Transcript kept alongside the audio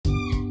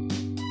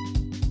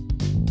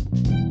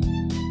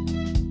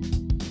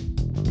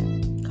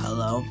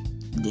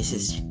This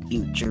is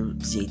Future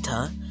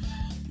Zeta.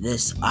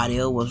 This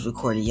audio was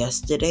recorded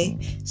yesterday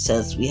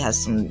since we had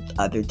some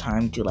other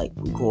time to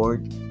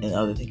record and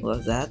other things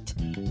like that.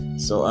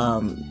 So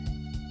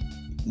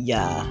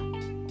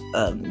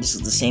this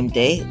is the same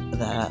day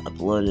that I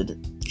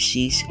uploaded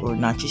She's or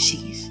Not Just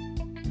She's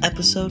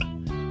episode.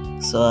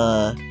 So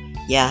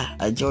I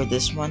enjoyed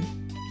this one.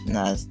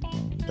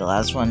 The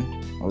last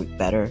one worked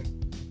better.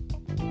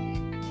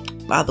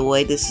 By the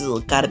way, this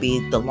is gotta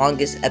be the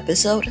longest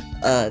episode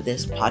of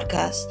this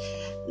podcast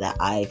that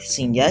I've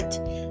seen yet.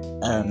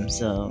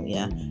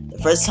 The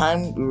first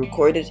time we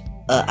recorded,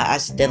 I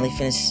accidentally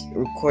finished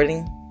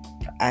recording.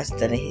 I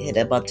accidentally hit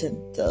a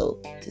button to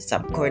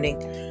stop recording.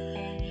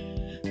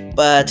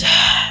 But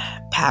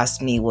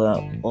past me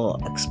will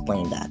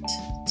explain that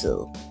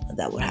till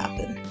that would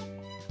happen.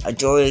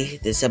 Enjoy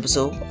this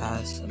episode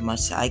as much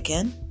as I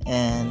can,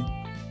 and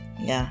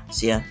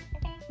see ya.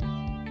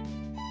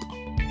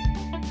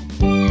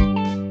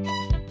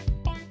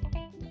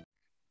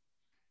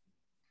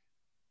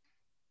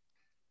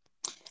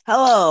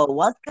 Hello,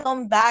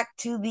 welcome back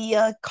to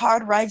the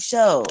Card Ride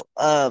Show.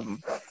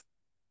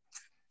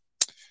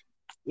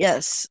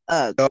 Yes.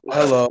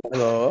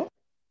 Hello.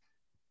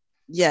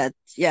 Yeah.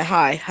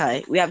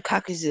 Hi. We have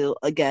Kakazoo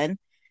again,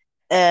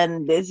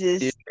 and this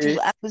is 2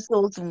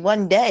 episodes in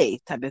one day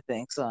type of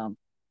thing. So I'm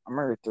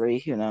number 3.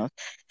 Who knows?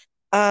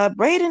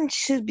 Braden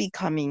should be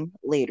coming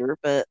later,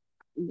 but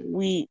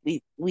we.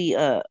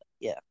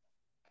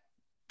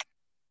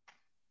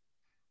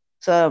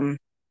 So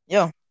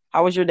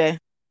how was your day?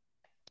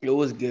 It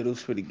was good. It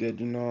was pretty good.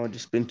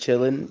 Just been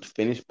chilling.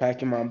 Finished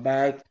packing my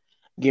bag.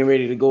 Getting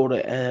ready to go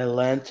to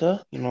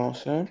Atlanta. You know what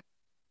I'm saying?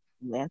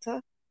 Atlanta?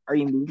 Are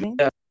you moving?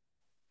 Yeah.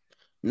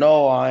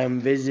 No,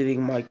 I'm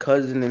visiting my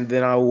cousin, and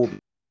then I will be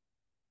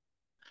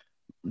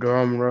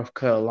Durham, North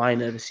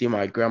Carolina to see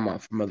my grandma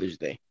for Mother's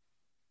Day.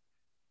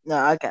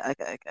 No, okay.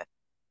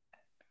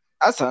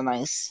 That's so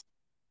nice.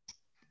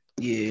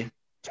 Yeah.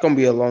 It's going to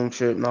be a long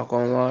trip, not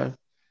going to lie.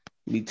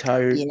 Be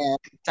tired. Yeah,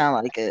 sound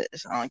like it.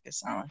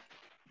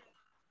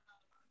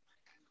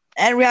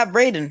 And we have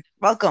Braden.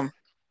 Welcome.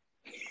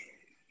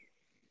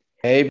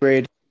 Hey,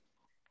 Braden.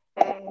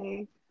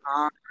 Hey.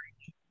 Hi.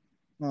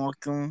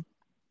 Welcome.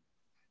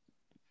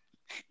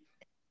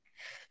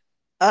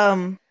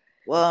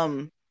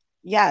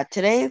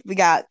 Today we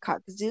got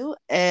Kakazoo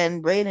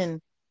and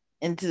Braden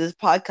into this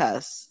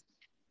podcast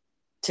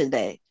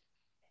today.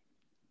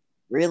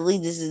 Really,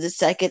 this is the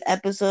second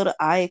episode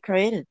I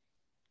created.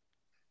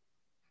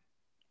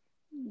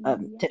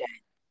 Today.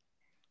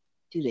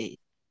 2 days.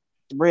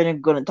 Is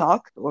Braden gonna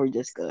talk or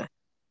just gonna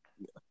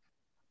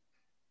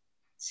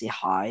say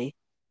hi?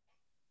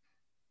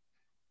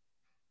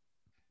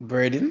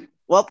 Braden?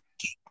 Well,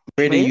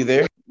 Braden, you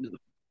there? No,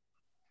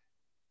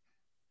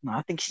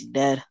 I think she's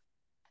dead.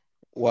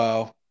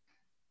 Wow.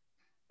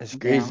 That's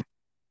crazy. Yeah.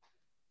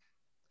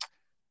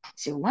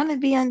 She wanted to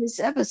be on this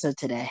episode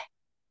today.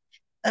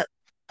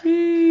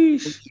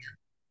 Peace.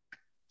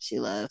 She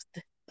left.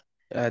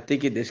 I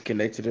think it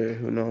disconnected her.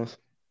 Who knows?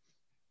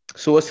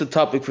 So what's the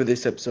topic for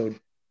this episode?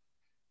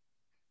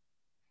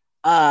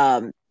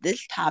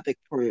 This topic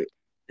for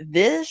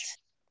this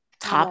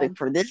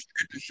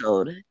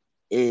episode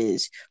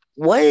is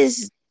what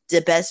is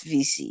the best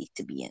VC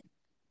to be in?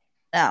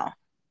 Now,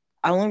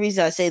 the only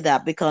reason I say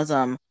that because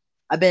I've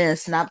been in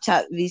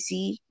Snapchat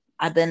VC,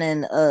 I've been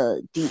in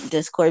Deep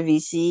Discord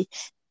VC,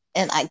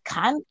 and I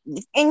kind of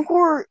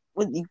Anchor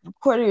with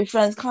recording your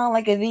friends kind of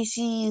like a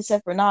VC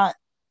except for not.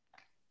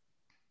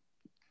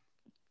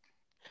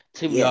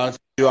 To be honest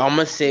with you, I'm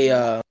gonna say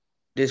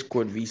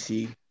Discord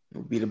VC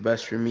would be the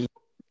best for me.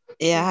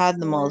 Yeah, I had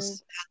the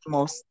most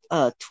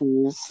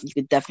tools. You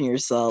could deafen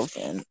yourself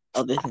and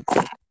other things.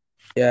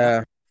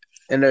 Yeah,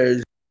 and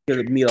there's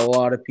gonna meet a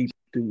lot of people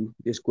through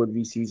Discord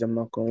VCs. I'm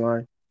not gonna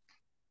lie.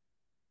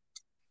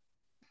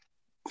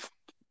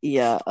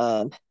 Yeah,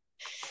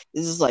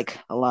 this is like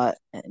a lot,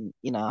 and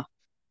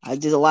I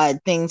did a lot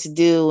of things to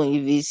do when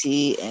you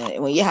VC,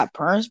 and when you have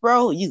perms,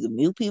 bro, you can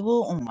mute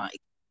people. Oh my,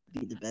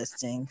 be the best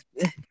thing.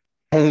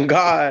 Oh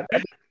God.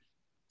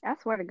 I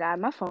swear to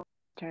God, my phone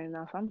turning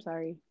off. I'm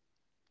sorry.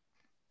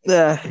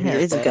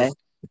 It's okay.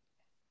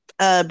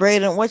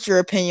 Braden, what's your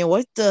opinion?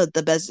 What's the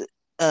best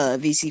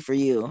VC for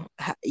you?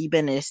 You've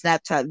been in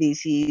Snapchat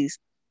VCs,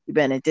 you've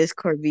been in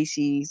Discord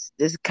VCs.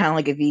 This is kind of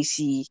like a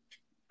VC,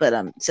 but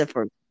except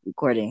for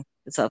recording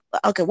itself.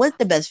 Okay, what's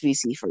the best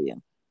VC for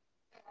you?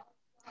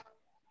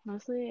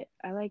 Mostly,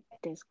 I like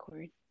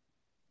Discord,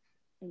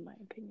 in my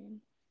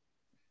opinion.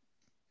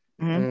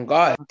 Mm-hmm. Oh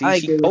God, I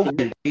agree with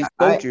you. He's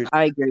cultured.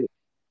 I agree.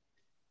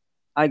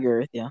 I agree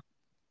with you.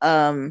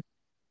 Have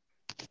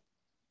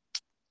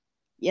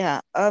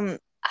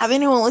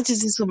anyone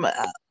listened to some?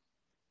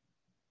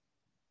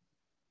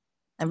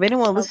 Have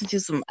anyone listened to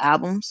some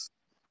albums?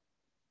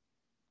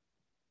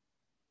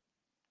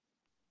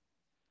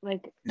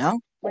 Like,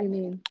 No. What do you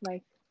mean?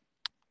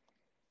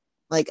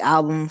 Like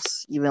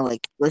albums, even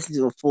like listen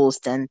to a full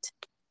extent.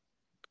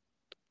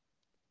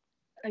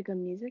 Like a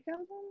music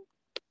album?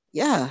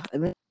 Yeah, I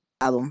mean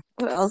album.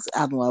 What else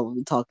album are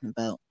we talking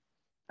about?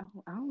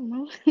 Oh, I don't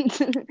know.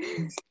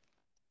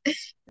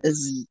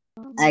 Is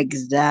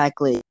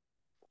exactly.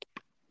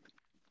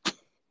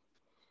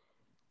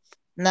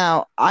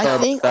 Now, I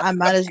think I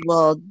might as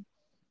well.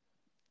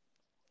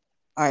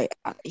 All right,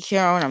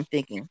 here on what I'm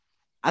thinking.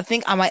 I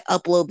think I might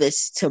upload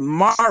this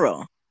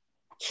tomorrow.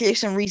 Here's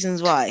some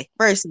reasons why.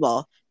 First of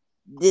all,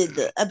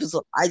 the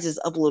episode I just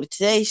uploaded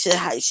today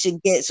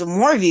should get some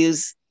more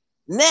views.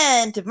 And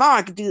then tomorrow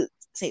I could do the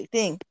same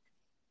thing.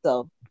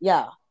 So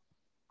yeah,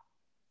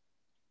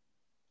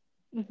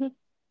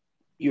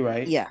 You're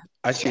right. yeah,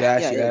 I see that.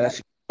 I see that. yeah. That's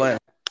a good plan.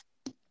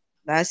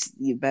 That's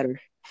you better.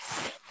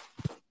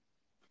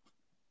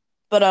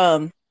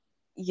 But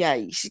yeah,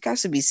 you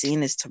guys should be seeing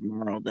this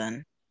tomorrow.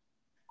 Then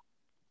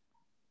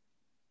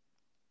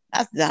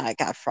after that, I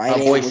got My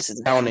Friday, voice which is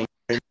is sounding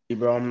crazy,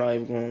 bro. I'm not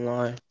even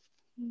gonna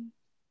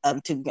lie.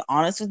 to be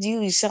honest with you,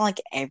 you sound like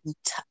every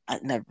time.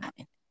 Never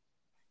mind.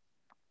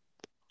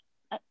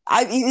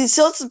 It's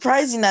so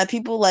surprising that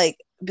people like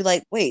be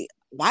like, wait,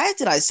 why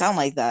did I sound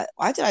like that?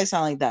 Why did I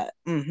sound like that?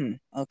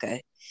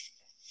 Okay.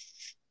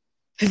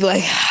 People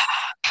like,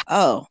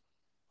 oh,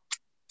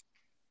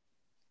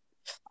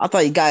 I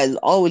thought you guys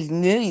always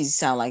knew you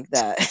sound like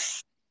that.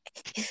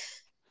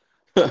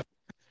 But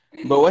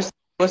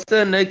what's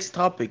the next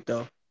topic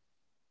though?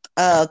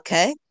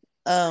 Okay.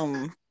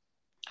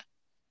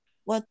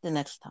 What the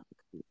next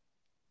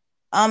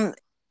topic?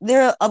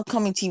 There are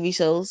upcoming TV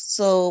shows.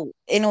 So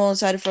anyone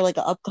excited for like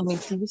an upcoming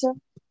TV show?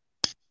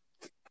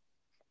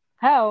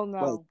 Hell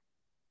Like, no.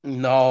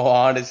 No,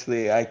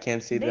 honestly, I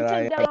can't say They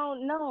that took I.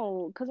 down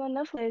no, because on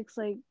Netflix,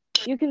 like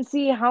you can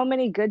see how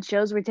many good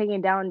shows were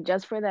taken down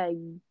just for that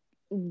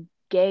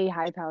gay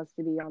hype house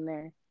to be on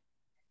there.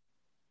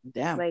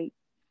 damn. Like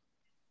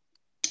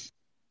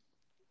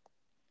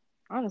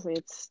honestly,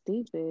 it's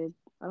stupid.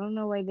 I don't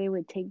know why they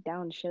would take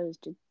down shows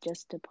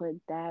just to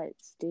put that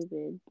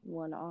stupid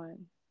one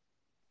on.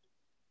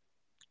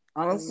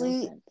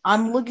 Honestly, sense.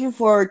 I'm looking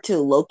forward to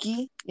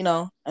Loki. You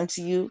know,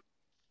 MCU.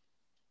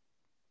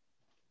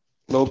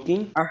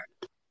 Loki?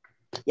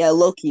 Yeah,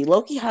 Loki.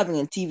 Loki having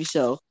a TV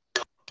show.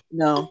 You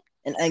know,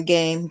 an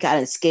Endgame,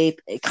 gotta escape.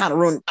 It kind of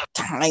ruined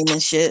time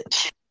and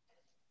shit.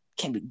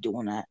 Can't be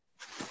doing that.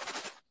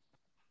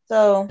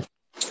 So,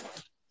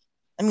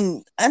 I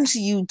mean,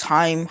 MCU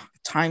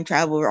time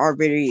travel are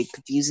very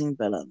confusing,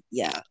 but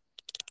yeah.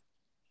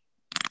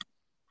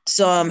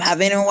 So,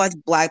 have anyone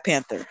watched Black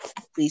Panther?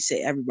 Please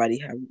say everybody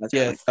have watched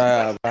Yes,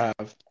 Black Panther. I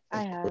have.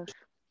 I have.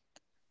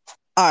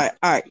 All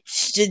right.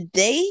 Should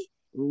they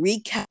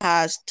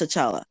recast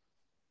T'Challa?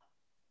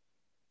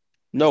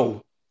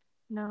 No.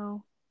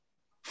 No.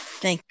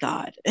 Thank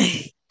God.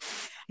 I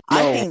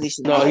No. think they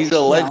should. No, he's a You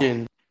know,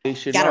 legend. They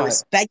should gotta not.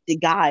 respect the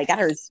guy.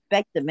 Gotta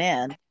respect the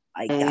man.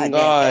 Like, Oh goddamn.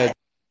 God.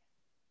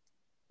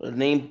 The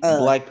name Uh,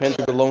 Black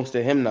Panther belongs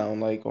to him now.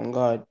 Like, oh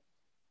God.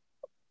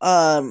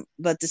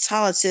 But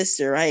T'Challa's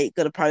sister, right?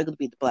 Probably gonna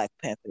be the Black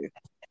Panther.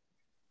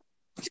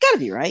 It's gotta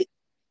be right.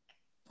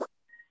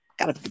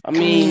 Gotta be. I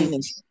mean,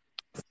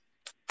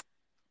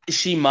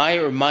 she might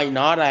or might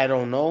not. I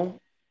don't know.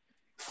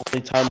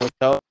 Only time will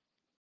tell.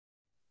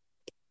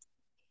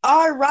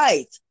 All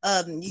right.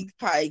 You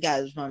probably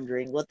guys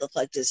wondering what the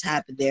fuck just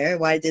happened there.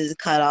 Why did it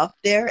cut off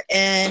there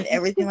and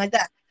everything like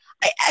that?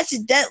 I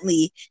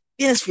accidentally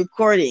finished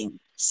recording,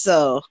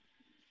 so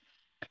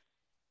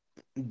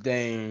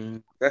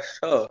Dang, that's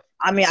tough.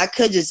 I mean I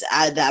could just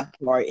add that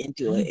part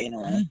into it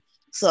anyway.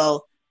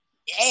 So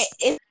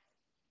it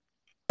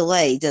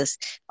delay.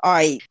 Just all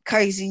right,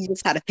 crazy. You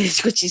just gotta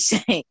finish what you're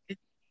saying.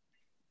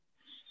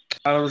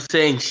 I was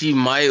saying she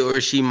might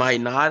or she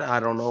might not. I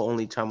don't know.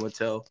 Only time will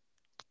tell.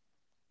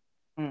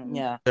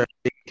 Yeah.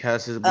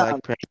 Cast is Black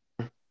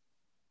Panther.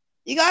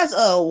 You guys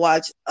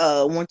watch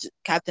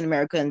Captain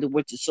America and the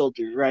Winter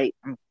Soldier, right?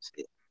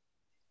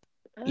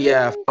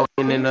 Yeah,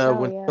 Falcon and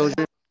Winter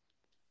Soldier.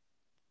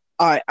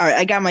 All right.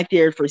 I got my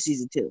theory for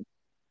season 2.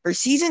 For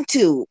season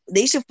 2,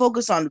 they should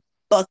focus on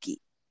Bucky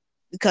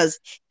because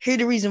here's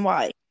the reason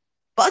why.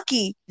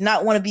 Bucky did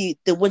not want to be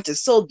the Winter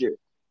Soldier,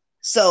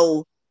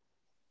 so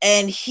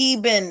and he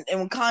been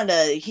in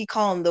Wakanda. He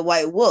called him the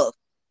White Wolf.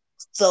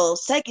 So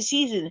second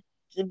season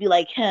should be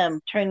like him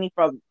turning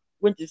from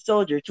Winter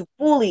Soldier to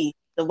fully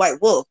the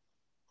White Wolf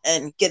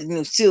and get a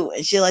new suit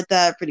and shit like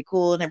that. Pretty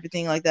cool and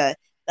everything like that.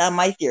 That's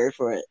my theory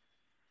for it.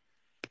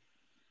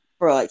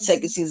 For like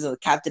second season of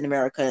Captain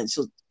America and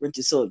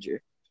Winter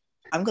Soldier.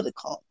 I'm gonna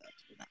call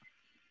it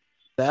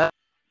that.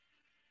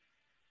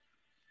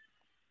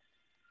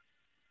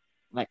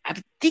 Like I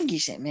think you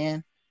should,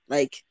 man.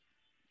 Like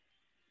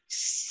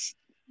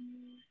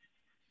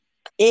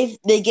if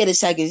they get a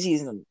second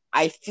season,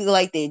 I feel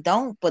like they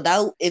don't, but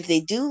if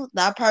they do,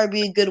 that'd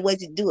probably be a good way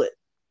to do it.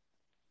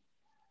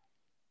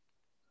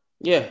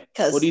 Yeah.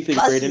 What do you think,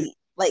 Bucky, Brayden?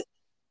 like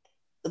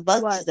the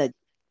Bucky's that.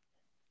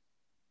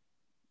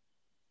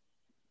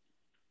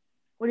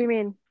 What do you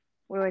mean?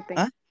 What do I think?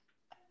 Huh?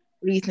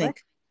 What do you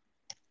think?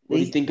 What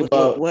do you think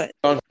about what?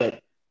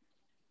 concept?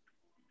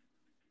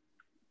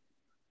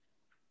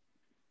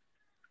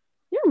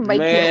 Your mic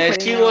Man,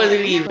 keeps she putting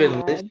wasn't out. even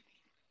listening.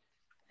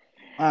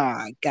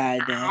 Oh,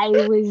 goddamn. I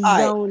was All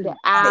right. zoned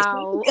Since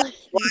you out. guys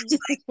watch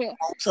like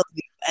most of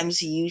the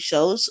MCU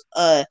shows,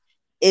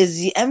 is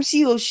the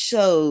MCU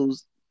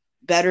shows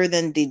better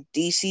than the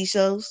DC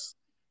shows?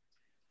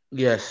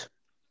 Yes.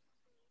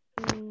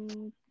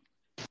 Mm,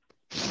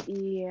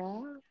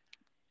 yeah,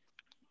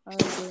 I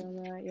agree on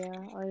that.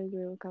 Yeah, I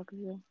agree with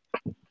Kakuzu.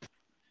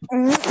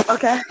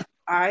 Okay.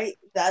 All right.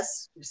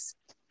 That's.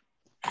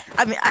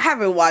 I mean, I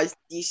haven't watched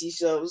DC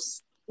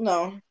shows.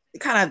 No, they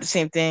kind of have the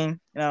same thing.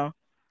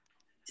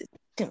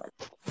 Too much.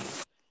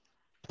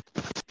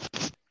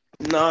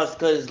 No, it's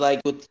because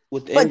like with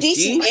But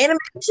DC MC.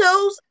 animated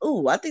shows,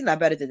 ooh, I think that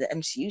better than the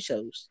MCU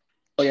shows.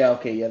 Oh yeah,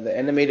 okay, yeah, the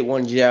animated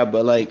ones, yeah,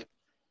 but like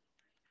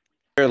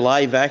their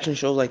live action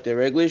shows, like the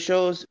regular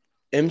shows,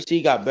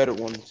 MC got better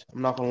ones.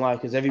 I'm not gonna lie,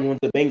 because everyone's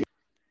a banger.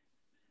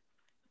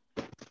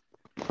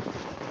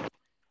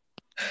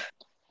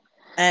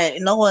 And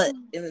you know what?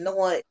 You know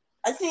what?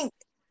 I think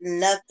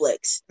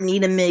Netflix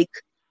need to make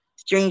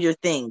Stranger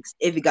Things.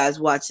 If you guys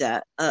watch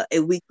that, a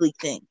weekly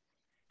thing.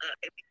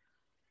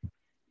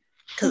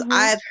 Because Mm-hmm.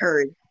 I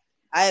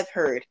have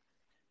heard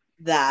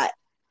that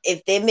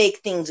if they make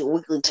things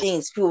weekly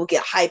things, people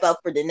get hype up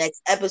for the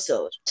next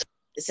episode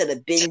instead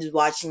of binge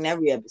watching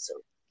every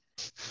episode.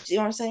 See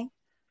what I'm saying?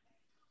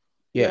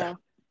 Yeah. Yeah.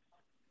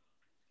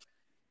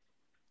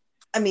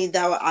 I mean,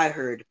 that what I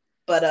heard,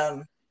 but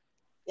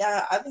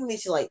yeah, I think they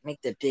should like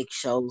make the big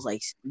shows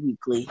like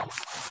weekly.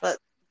 But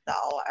that's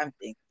all I'm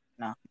thinking.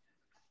 No.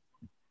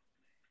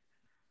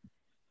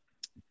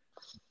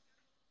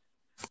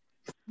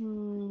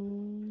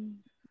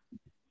 Hmm.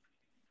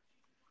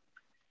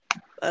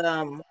 But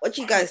what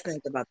you guys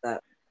think about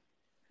that?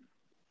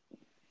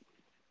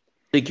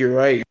 I think you're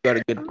right. You got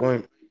a good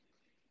point.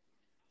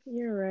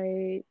 You're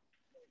right.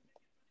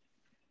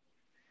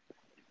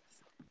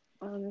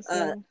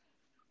 Honestly.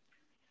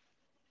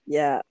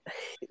 Yeah,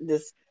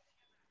 this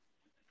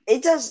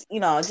it just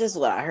it's just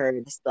what I heard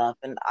and stuff,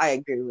 and I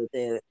agree with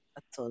it.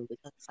 Totally,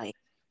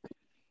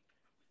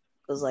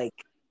 because like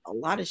a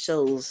lot of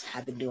shows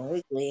have been doing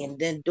weekly and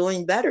then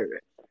doing better,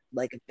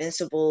 like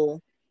Invincible,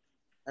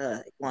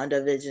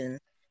 WandaVision,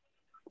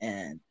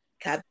 and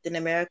Captain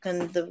America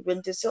and the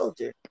Winter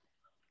Soldier.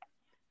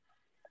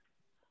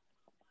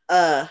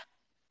 Uh,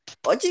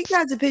 what's your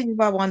guys' opinion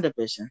about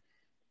WandaVision?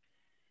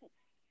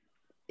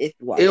 If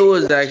you It watch it,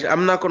 was actually.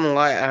 I'm not gonna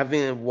lie. I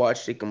haven't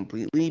watched it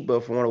completely,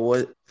 but from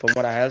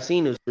what I have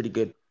seen, it was pretty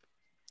good.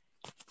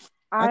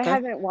 I okay.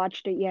 haven't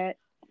watched it yet.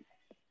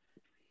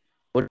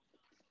 What?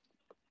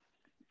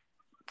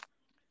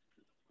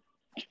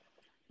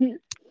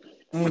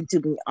 To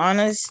be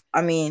honest,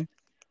 I mean,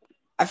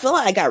 I feel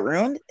like I got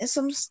ruined in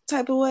some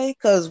type of way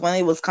because when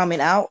it was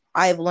coming out,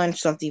 I've learned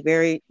something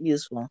very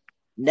useful.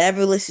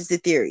 Never listen to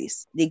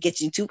theories; they get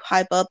you too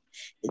hype up.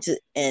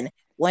 And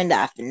when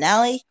that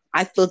finale,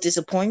 I feel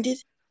disappointed.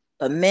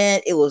 But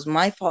man, it was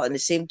my fault at the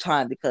same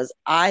time because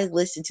I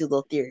listened to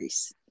those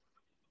theories.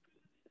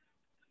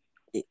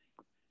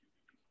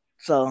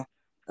 So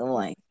I'm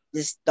like,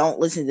 just don't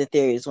listen to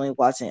theories when you're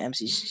watching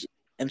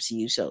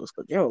MCU shows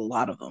because there are a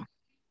lot of them,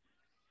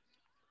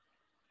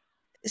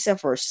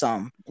 except for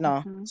some.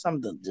 Mm-hmm. Some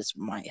of them just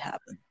might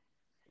happen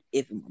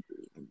if you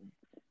believe in them.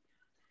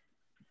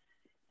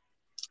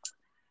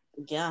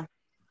 Yeah.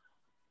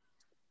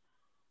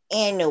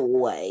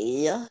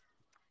 Anyway,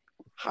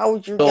 how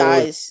would you So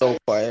guys? so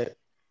quiet.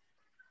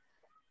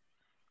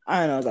 I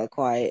don't know. I got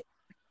quiet.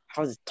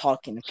 I was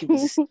talking, and people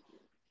just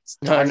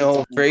I started to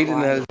know be Brayden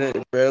quiet.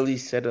 hasn't barely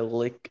said a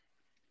lick.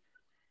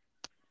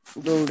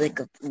 The lick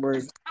of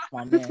words,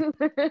 my man.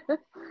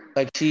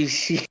 Like she's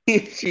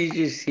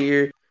just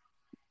here.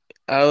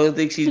 I don't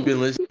think she's been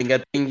listening.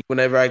 I think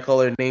whenever I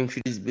call her name,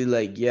 she just be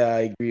like, "Yeah,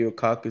 I agree with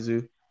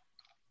Kakazu."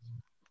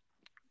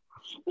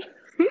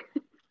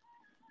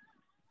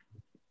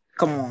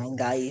 Come on,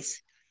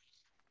 guys.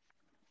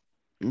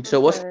 And so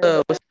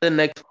Okay. what's the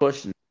next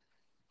question?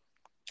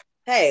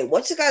 Hey,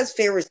 what's your guys'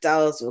 favorite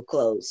styles of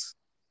clothes?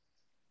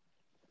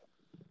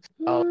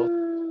 Oh,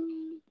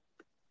 Hmm.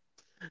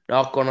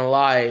 not gonna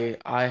lie,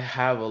 I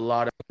have a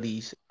lot of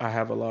these. I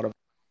have a lot of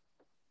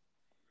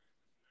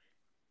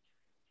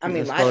I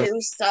mean, as my far as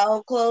favorite style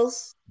of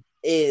clothes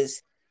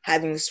is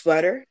having a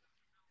sweater,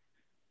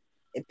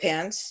 and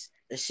pants,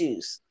 and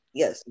shoes.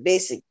 Yes,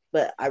 basic,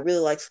 but I really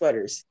like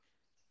sweaters.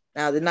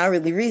 Now, they're not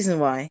really reason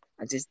why.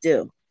 I just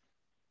do.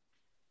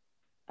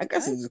 I I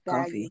guess like it's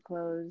baggy comfy.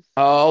 clothes.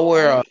 I'll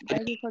wear a hoodie,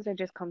 Baggy clothes are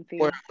just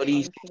wear comfy,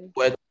 hoodies, honestly.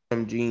 sweat,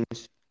 some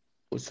jeans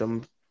with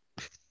some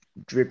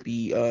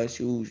drippy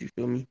shoes. You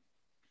feel me?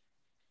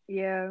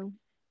 Yeah.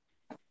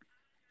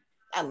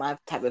 Not my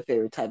type of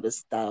favorite type of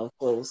style of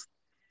clothes.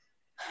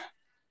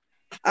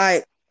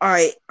 All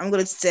right. I'm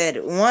gonna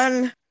set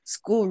one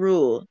school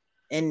rule,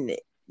 and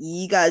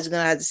you guys are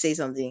gonna have to say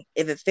something.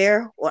 If it's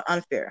fair or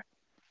unfair,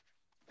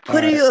 All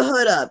putting right, your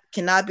hood up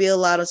cannot be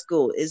allowed in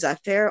school. Is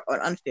that fair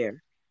or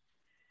unfair?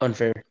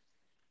 unfair,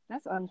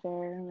 That's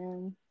unfair,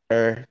 man.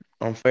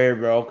 unfair,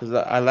 bro. Because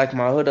I like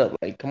my hood up.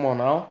 Like, come on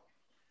now.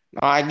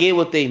 Now, I get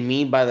what they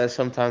mean by that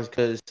sometimes,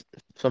 because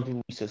some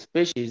people be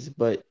suspicious,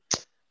 but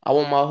I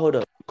want my hood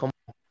up. Come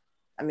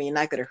I mean,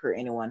 not gonna hurt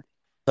anyone.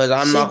 Because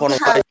I'm not Should gonna you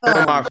lie, have one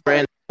of my fun,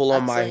 friends pull but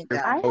on at the my same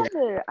hair.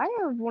 time, I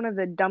have one of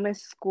the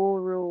dumbest school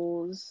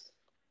rules,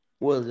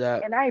 What was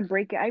that? and I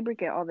break it. I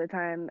break it all the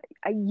time.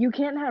 You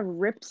can't have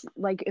rips.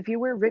 Like if you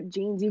wear ripped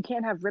jeans, you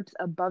can't have rips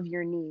above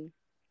your knee.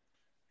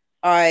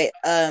 all right.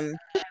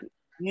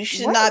 You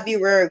should What? not be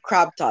wearing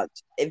crop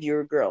tops if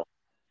you're a girl.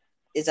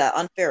 Is that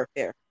unfair or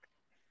fair?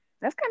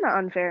 That's kind of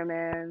unfair,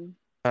 man.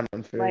 Kind of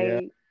unfair, yeah.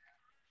 Like,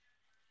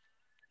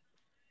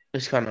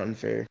 It's kind of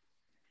unfair.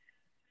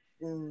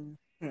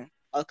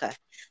 Okay.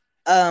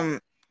 Um.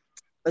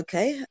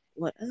 Okay.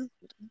 What else?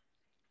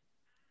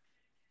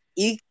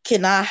 You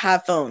cannot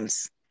have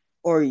phones,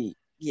 or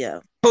yeah.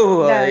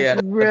 Oh, that's yeah,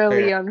 that's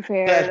really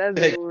unfair. unfair.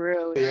 That's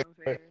really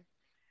unfair.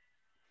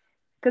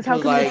 Because how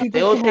Because, come the like, teachers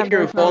they'll can take have their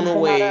your phone phones and not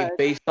away us?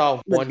 based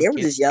off But one they would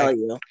kid. just yell at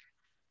you.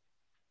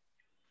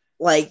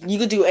 Like you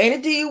could do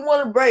anything you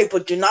want to break,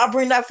 but do not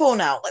bring that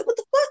phone out. Like what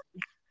the fuck?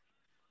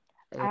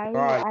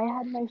 I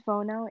had my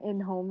phone out in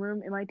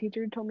homeroom, and my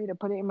teacher told me to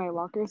put it in my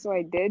locker, so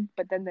I did.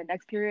 But then the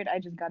next period, I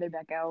just got it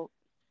back out.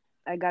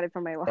 I got it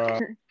from my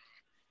locker.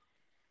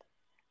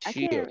 I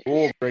She a can't.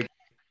 rule breaker.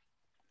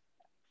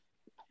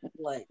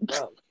 Like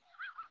bro.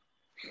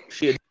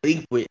 She a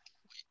delinquent.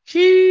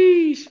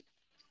 Sheesh.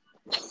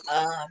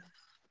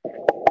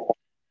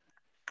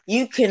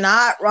 You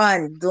cannot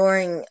run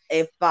during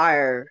a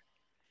fire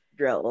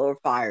drill or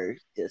fire.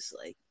 Just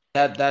like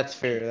That's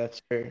fair.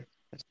 That's fair.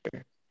 That's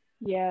fair.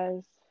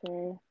 Yes,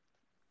 fair.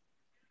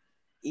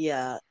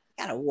 yeah,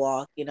 gotta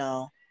walk. And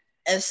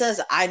it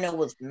says I know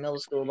what's middle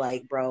school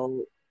like,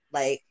 bro.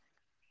 Like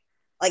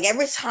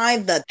every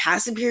time the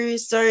passing period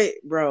start,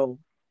 bro,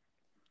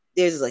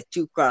 there's like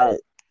too crowded.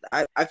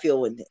 I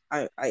feel when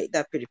I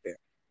that's pretty fair.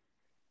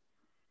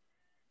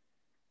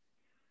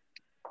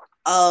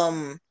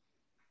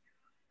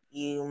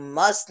 You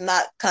must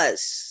not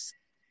cuss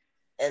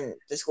in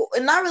the school.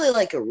 And not really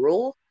like a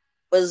rule,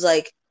 but it's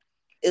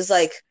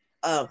like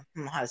how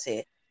to say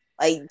it?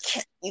 Like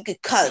you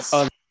could cuss.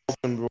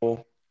 Open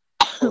rule.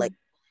 Like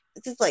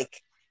it's just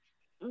like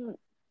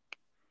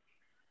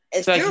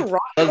if like you're you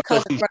wrong,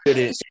 cuss in front of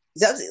shouldn't.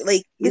 that's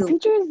like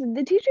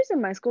The teachers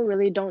in my school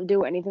really don't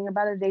do anything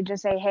about it. They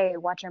just say, "Hey,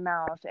 watch your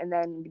mouth," and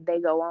then they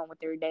go on with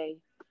their day.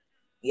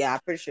 yeah, I'm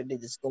pretty sure they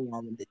just go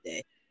on with the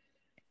day.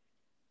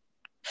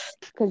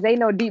 Because they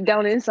know deep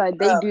down inside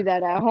they do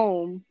that at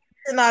home.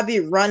 Should not be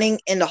running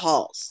in the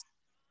halls.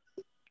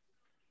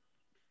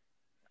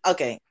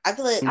 Okay, I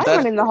feel like I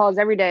run in the halls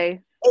every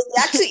day.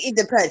 it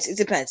depends. It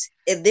depends.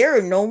 If there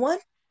are no one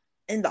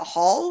in the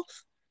halls,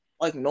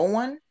 like no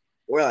one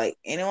or like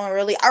anyone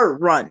really, I would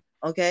run.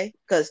 Okay,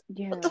 because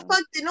what the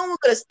fuck? No one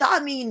gonna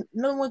stop me.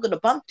 No one gonna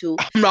bump to.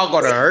 I'm not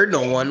gonna hurt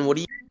no one. What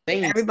are you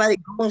saying? Everybody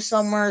going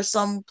somewhere,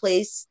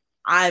 someplace.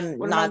 I'm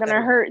not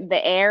gonna hurt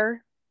the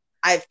air.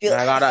 I feel.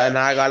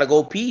 I gotta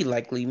go pee.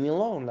 Like leave me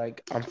alone.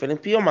 Like I'm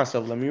finna pee on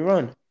myself. Let me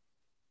run.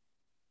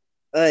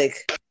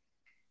 Like,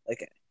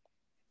 okay.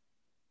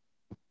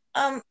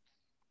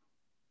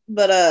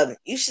 But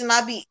you should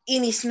not be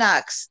eating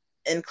snacks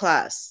in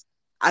class.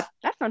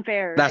 That's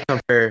unfair. That's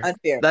unfair.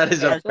 That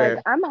is unfair.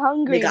 Like, I'm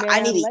hungry, Nigga, man.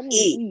 I need Let to me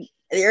eat.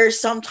 There's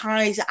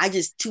sometimes I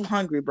just too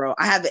hungry, bro.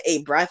 I haven't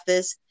ate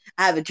breakfast.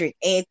 I haven't drink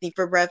anything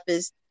for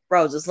breakfast,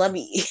 bro. Just let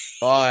me eat.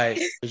 Why?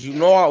 Because you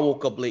know I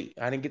woke up late.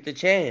 I didn't get the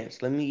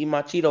chance. Let me eat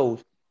my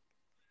Cheetos.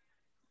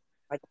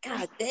 Like,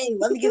 god dang,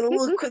 let me get a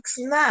little quick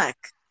snack.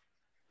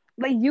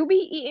 Like you be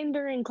eating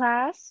during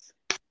class?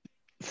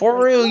 For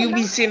like, real, you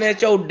be sitting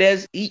at your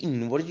desk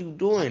eating. What are you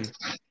doing?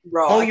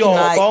 Bro, I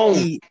cannot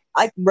eat.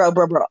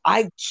 Bro,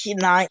 I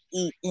cannot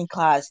eat in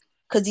class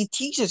because the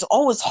teacher's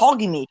always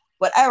hogging me.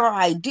 Whatever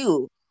I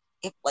do,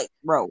 if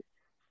bro,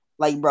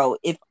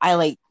 if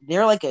I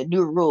they're like a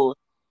new rule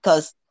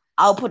because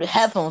I'll put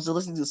headphones to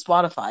listen to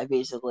Spotify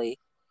basically.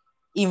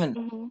 Even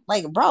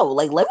bro,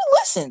 let me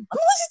listen. Let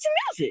me listen to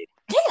music.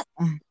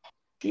 Damn.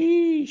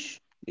 Sheesh.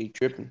 They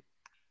tripping.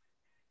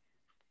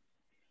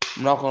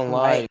 I'm not gonna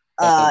lie.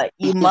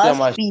 You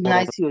must be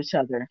nice to each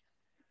other.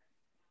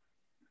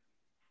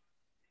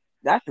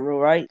 That's the rule,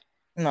 right?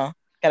 No,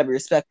 gotta be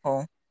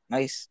respectful,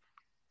 nice.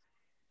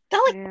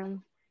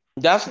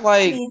 That's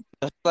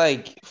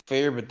like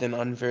fair, but then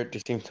unfair at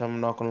the same time.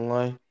 I'm not gonna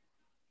lie.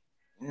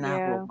 Not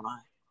gonna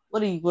lie. What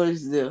do you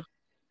do?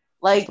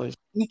 Like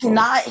you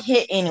cannot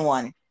hit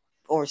anyone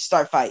or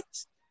start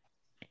fights.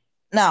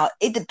 Now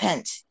it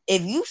depends.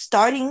 If you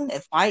starting a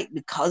fight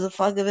because of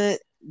fuck of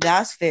it,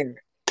 that's fair.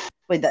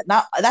 But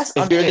that's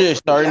if unfair. You're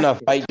just starting a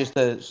fight just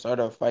to start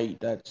a fight.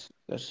 That's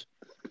that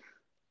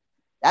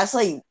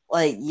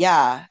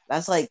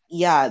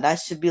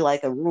should be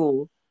like a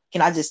rule.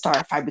 Can I just start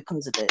a fight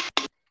because of it?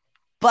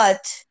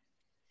 But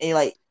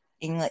if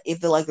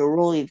it's like a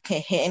rule, you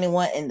can't hit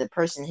anyone and the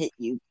person hit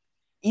you,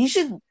 you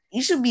should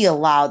be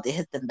allowed to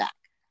hit them back.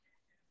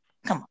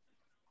 Come on,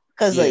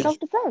 because they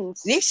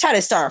try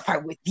to start a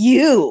fight with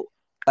you.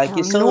 Like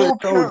it's so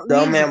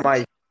dumb at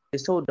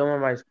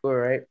my school,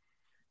 right?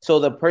 So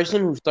the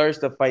person who starts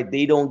the fight,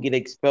 they don't get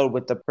expelled,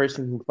 but the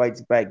person who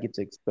fights back gets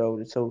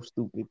expelled. It's so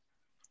stupid.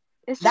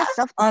 It's just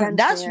self-defense,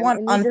 that's man.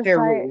 one unfair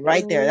rule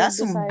right there. And you That's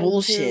some decide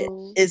bullshit.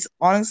 to It's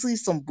honestly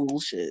some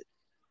bullshit.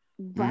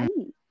 right.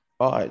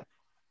 God.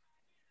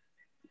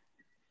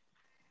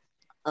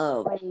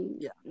 Oh, Like,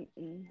 yeah.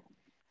 mm-mm.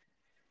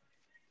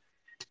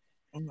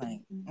 I'm like,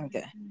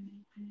 okay.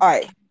 All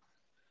right.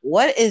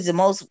 What is the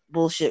most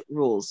bullshit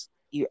rules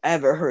you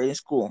ever heard in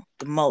school?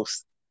 The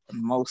most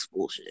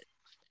bullshit.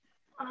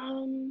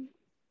 I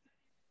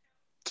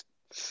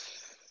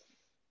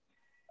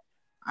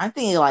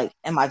think like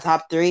in my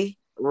top 3,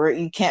 where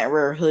you can't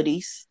wear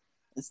hoodies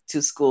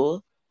to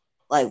school.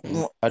 Like,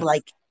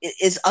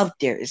 it's up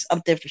there. It's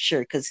up there for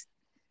sure. Cause,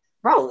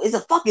 bro, it's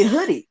a fucking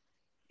hoodie.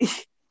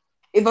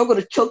 If I'm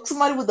gonna choke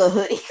somebody with a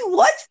hoodie,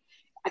 what?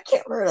 I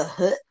can't wear a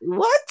hood.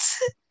 What?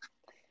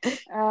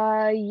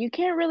 You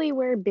can't really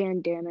wear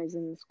bandanas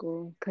in the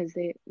school because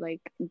they like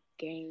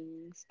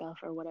gang stuff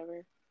or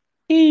whatever.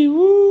 I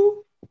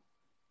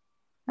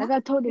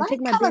got told to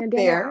take my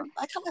bandana off.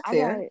 I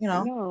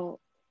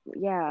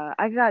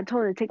got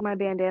told to take my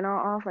bandana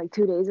off like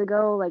 2 days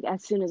ago. Like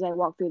as soon as I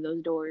walked through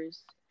those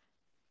doors.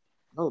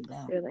 Oh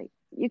damn! They're like,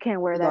 you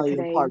can't wear that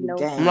today. No.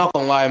 I'm not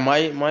gonna lie.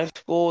 My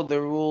school,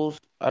 the rules,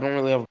 I don't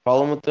really have a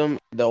problem with them.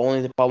 The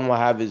only problem I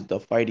have is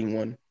the fighting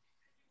one.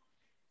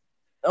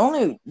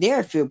 There are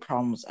a few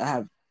problems I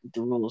have with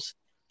the rules.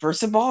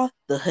 First of all,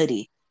 the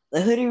hoodie.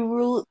 The hoodie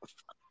rule,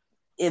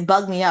 it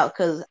bugged me out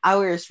because I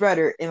wear a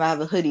sweater and I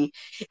have a hoodie.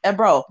 And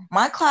bro,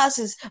 my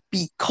classes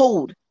be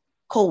cold.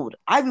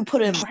 I be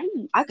putting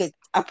I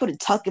put a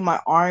tuck in my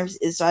arms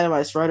inside of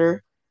my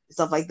sweater and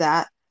stuff like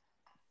that.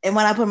 And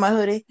when I put my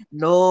hoodie,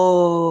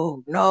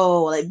 no,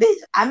 like bitch,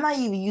 I'm not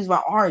even using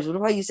my arms.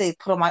 What if you say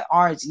put on my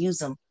arms, use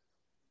them?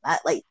 Not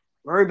like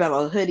worry about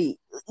my hoodie.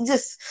 It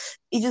just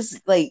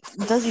like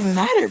it doesn't even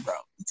matter, bro.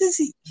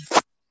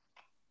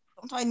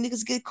 Sometimes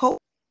niggas get cold.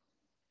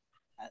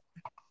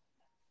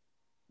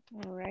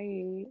 All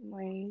right,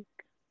 like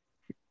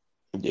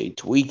They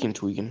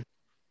tweaking.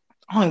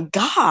 On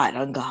God.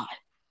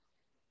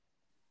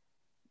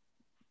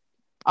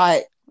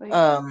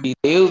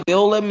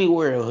 They'll let me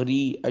wear a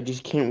hoodie. I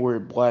just can't wear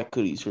black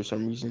hoodies for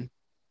some reason.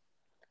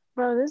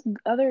 Bro, this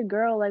other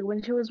girl, like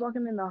when she was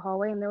walking in the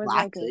hallway and there was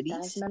black like a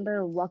hoodies? staff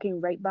member walking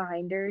right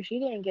behind her, she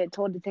didn't get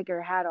told to take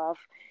her hat off.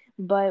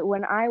 But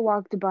when I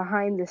walked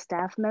behind the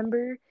staff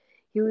member,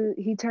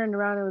 he turned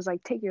around and was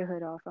like, "Take your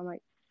hood off." I'm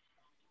like,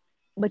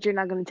 "But you're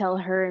not gonna tell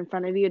her in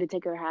front of you to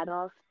take her hat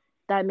off?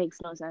 That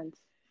makes no sense."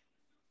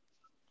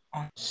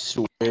 I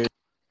swear.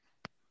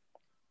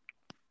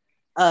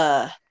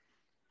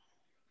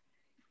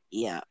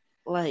 Yeah,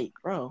 like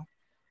bro.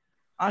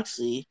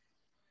 Actually,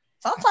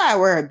 sometimes I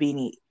wear a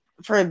beanie.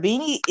 For a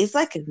beanie, it's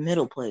like a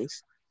middle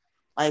place.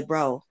 Like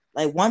bro,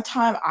 like one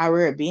time I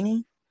wear a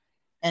beanie,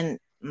 and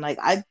like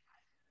I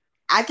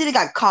didn't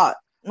got caught.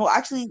 No,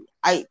 actually,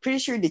 I pretty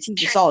sure the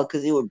teacher saw it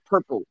because it was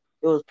purple.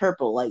 It was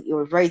purple, like it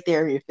was right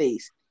there in your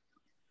face.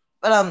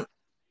 But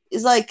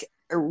it's like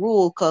a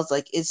rule because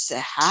like it's a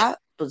hat,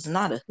 but it's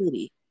not a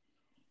hoodie.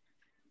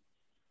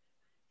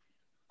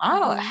 I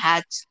don't know.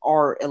 Hats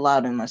are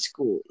allowed in my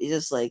school. It's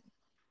just like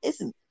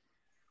it's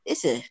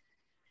a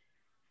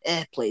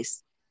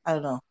place. I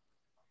don't know.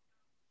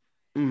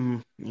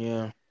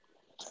 Yeah.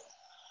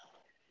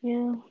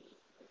 Yeah.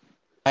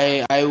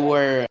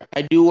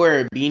 I do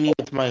wear a beanie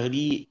with my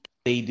hoodie.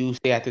 They do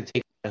say I have to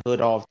take my hood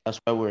off. That's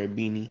why I wear a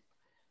beanie.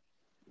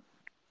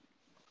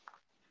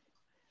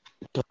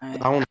 I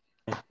don't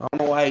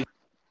know why.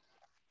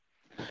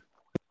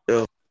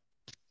 Yeah.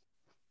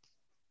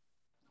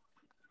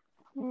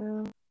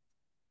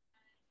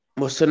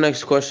 What's the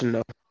next question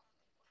though?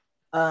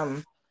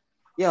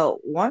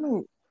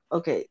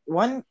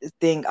 One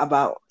thing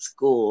about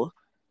school.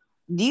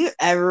 Do you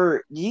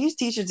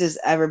teachers just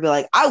ever be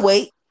like, I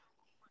wait,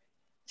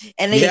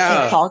 and they keep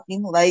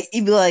talking? Like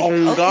you'd be like, oh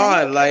okay,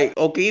 God, like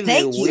okay,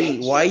 thank then you.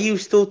 wait. Why are you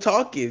still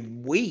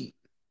talking? Wait,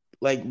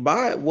 like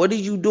bye. What are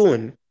you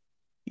doing?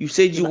 You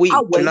said you wait.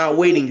 You're not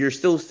waiting. You're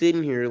still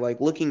sitting here,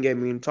 like looking at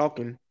me and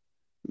talking.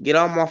 Get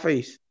out of my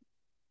face.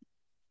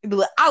 You'd be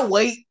like, I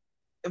wait.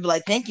 It'd be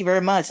like, thank you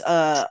very much.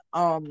 All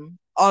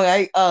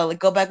right. Like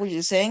go back what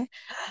you're saying.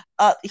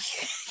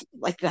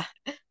 Like that.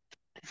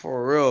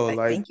 For real,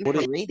 like thank you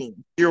for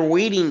reading. You're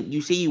waiting.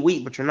 You say you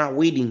wait, but you're not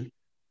waiting.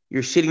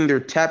 You're sitting there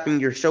tapping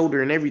your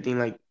shoulder and everything.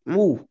 Like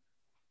move.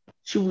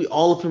 Should be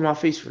all up in my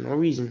face for no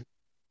reason.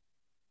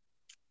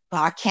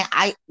 But I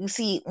can't. You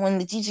see, when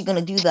the teacher's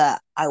gonna do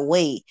that, I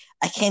wait.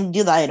 I can't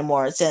do that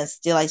anymore since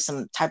there's like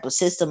some type of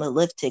system of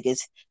lift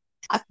tickets.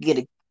 I could get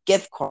a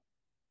gift card.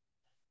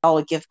 All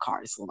the gift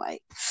cards,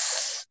 like,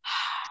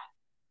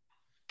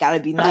 gotta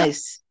be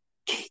nice.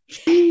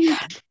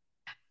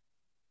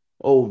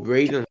 Oh,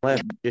 Braden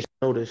left. Just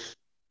noticed.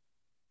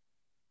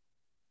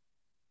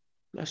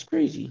 That's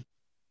crazy.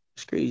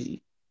 That's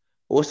crazy.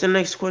 What's the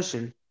next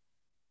question?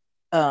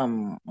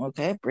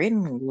 Okay,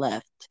 Braden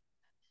left.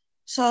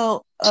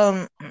 So,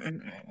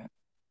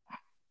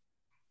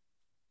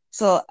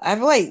 so I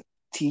feel like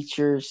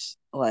teachers,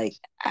 like,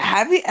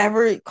 have you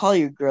ever called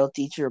your girl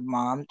teacher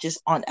mom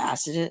just on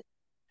accident?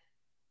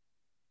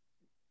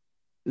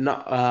 No,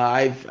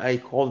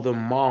 I called them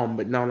mom,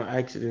 but not on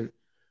accident,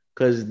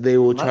 because they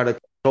will What? try to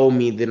control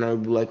me. Then I'll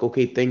be like,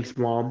 okay, thanks,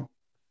 mom,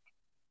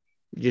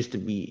 just to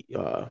be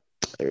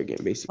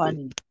arrogant, basically.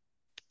 Funny.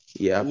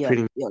 Yeah, Yeah,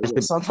 pretty much. yeah, Just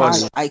yeah. to be funny.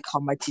 Sometimes I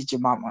call my teacher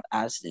mom on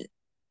accident.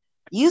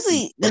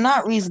 Usually, they're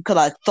not reason because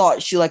I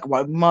thought she like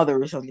my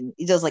mother or something.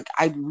 It's just like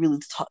I really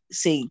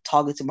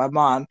talking to my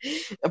mom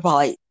about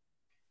like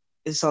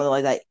something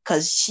like that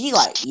because she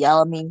like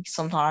yell at me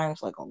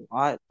sometimes like a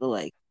lot, but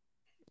like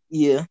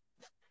yeah,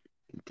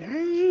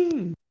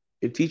 Dang,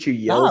 your teacher not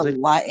yells a at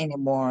lot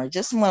anymore.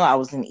 Just when I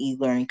was in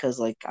e-learning because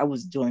like I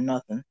was doing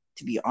nothing.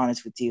 To be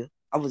honest with you,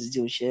 I was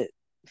doing shit.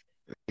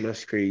 you.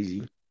 That's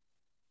crazy.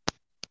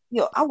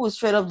 Yo, I was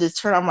straight up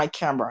just turn on my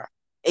camera.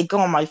 It go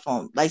on my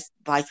phone like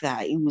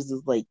that. It was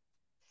just like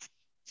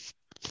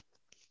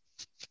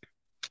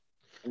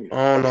I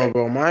don't know,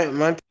 bro.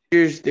 My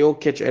teachers, they'll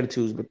catch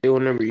attitudes, but they will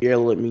never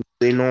yell at me.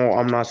 They know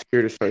I'm not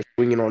scared to start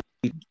swinging on.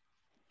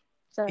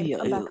 Sorry, yeah,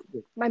 I'm back.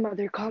 yeah, My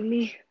mother called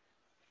me.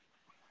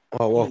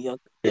 Oh yeah, well.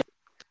 yeah.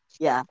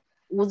 Yeah.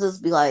 It would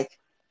just be like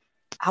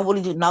I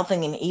wouldn't do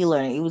nothing in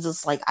e-learning. It was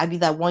just like I'd be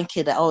that one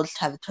kid that always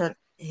had to turn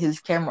his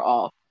camera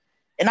off.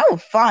 And I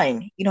was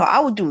fine. I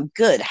would do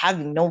good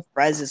having no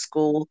friends at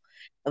school.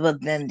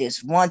 But then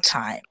this one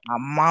time, my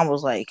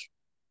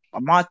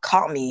mom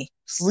caught me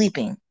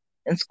sleeping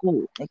in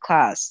school, in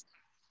class,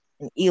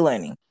 in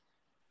e-learning.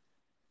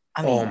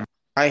 I mean, Um,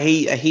 I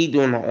hate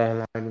doing the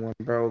online one,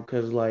 bro,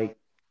 because like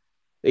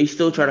they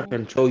still try to Yeah.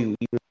 control you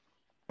even in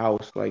the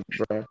house, like,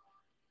 bro.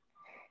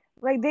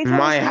 Like they In tell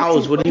my us not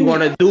house, to what do you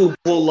want eat. to do?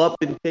 Pull up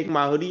and take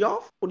my hoodie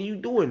off? What are you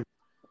doing?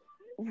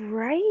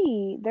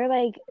 Right. They're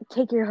like,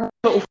 take your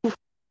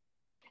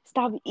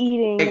stop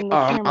eating in the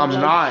camera. I'm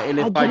Like, not, and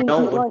if I'll I get and eat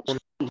don't, lunch.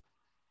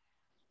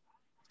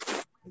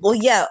 oh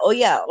yeah, oh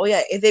yeah, oh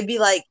yeah. If they'd be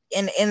like,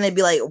 and they'd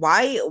be like,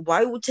 why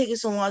would it take you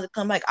so long to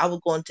come back? I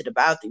would go into the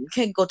bathroom. You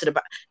can't go to the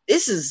bathroom.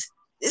 This.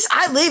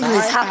 I live in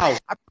this my house.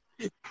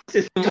 house.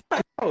 This is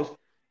my house.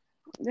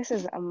 This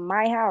is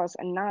my house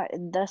and not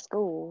the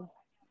school.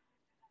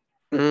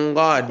 Oh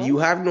God, What? you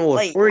have no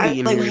authority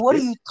in here, What are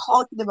sis. you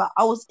talking about?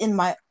 I was in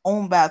my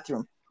own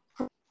bathroom,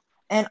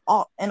 and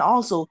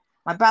also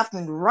my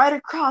bathroom right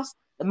across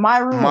my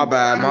My room.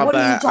 bad, my What are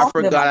you bad. I talking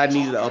forgot about? I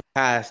needed a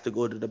pass to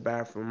go to the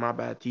bathroom. My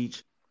bad,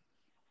 teach.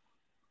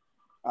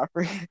 I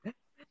forgot.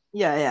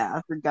 Yeah,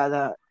 I forgot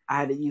that I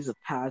had to use a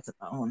pass in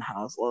my own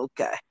house.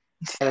 Okay.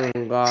 Oh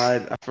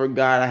God, I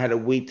forgot I had to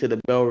wait till the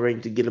bell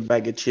rang to get a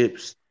bag of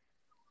chips.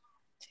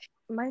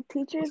 My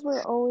teachers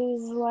were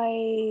always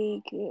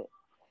like,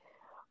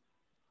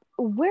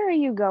 where are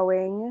you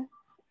going?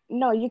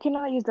 No, you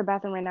cannot use the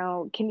bathroom right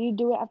now. Can you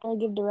do it after I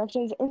give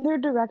directions? And their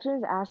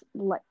directions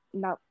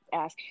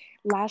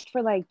last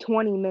for like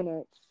 20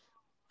 minutes.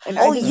 And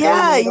I Oh just go in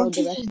yeah, the middle your of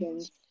teacher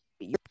directions.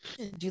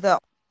 do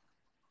that.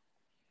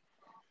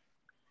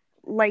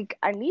 Like,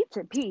 I need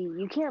to pee.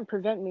 You can't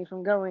prevent me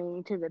from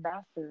going to the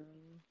bathroom.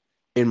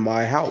 In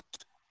my house.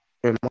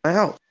 In my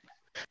house.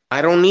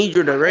 I don't need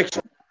your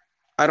directions.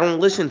 I don't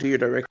listen to your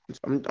directions.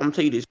 I'm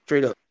telling you this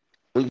straight up.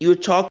 When you're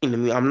talking to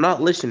me, I'm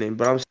not listening,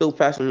 but I'm still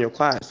passing your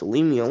class. So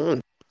leave me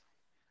alone.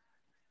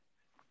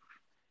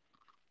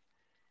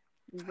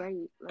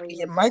 Right. Like,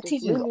 Yeah, my just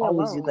teachers leave me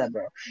always do alone. that,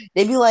 bro.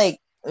 They'd be like,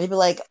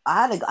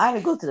 I had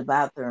to go to the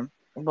bathroom.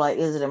 And be like,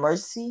 is it an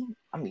emergency?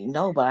 I mean,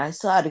 no, but I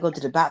still had to go to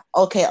the bathroom.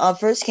 Okay,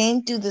 first can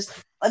you do this?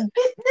 A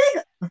bit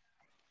nigga.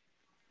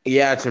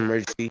 Yeah, it's an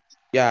emergency.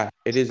 Yeah,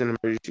 it is an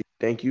emergency.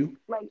 Thank you.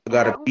 Like, I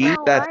gotta hell pee.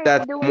 no, That's I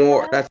that's ain't doing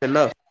more. that. That's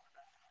enough.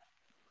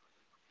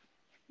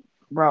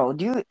 Bro,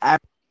 do you ever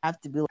have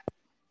to be like,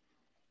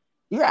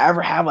 you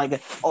ever have like a,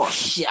 oh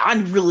shit, I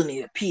really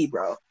need to pee,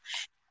 bro.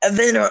 And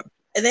then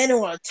they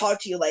want to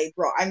talk to you like,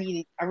 bro, I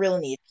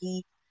really need to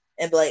pee.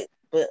 And be like,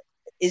 but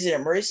is it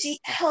an emergency?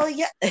 Hell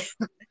yeah.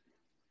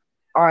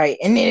 All right.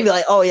 And then they'd be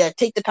like, oh yeah,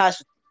 take the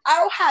password. I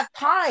don't have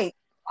time.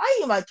 Why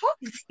am I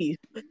talking to you?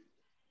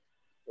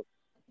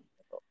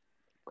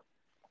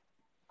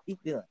 Keep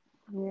feeling.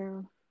 Yeah.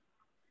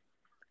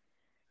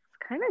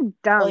 It's kind of Oh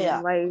dumb.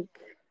 yeah. Like,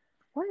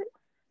 what?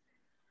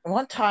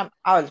 One time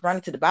I was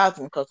running to the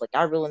bathroom because like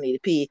I really need to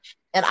pee,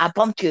 and I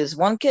bumped this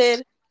one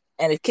kid,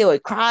 and the kid was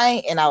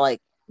crying, and I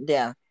like,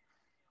 damn,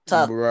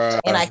 tough, and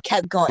Bruh. I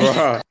kept going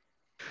Bruh.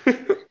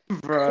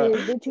 Bruh.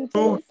 Did the teacher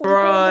Who say something about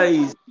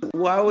cries?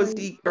 Why was like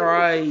he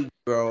crying,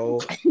 bro?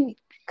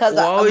 because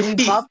Why was we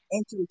he? bumped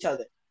into each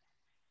other.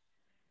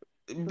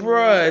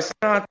 Bruh, it's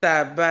not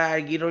that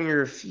bad. Get on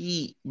your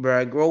feet,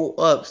 bruh. Grow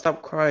up.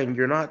 Stop crying.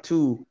 You're not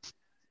two.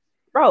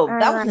 Bro,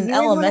 that was in you guys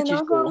want to elementary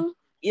know school.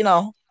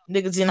 something?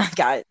 Niggas did not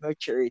got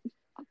maturity.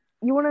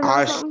 You want to know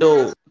I something?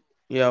 still.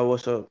 Yeah,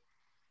 what's up?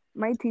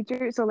 My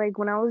teacher, so like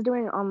when I was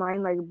doing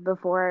online, like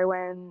before I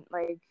went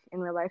like in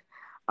real life,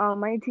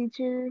 my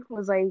teacher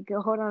was like,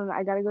 hold on,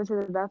 I gotta go to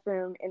the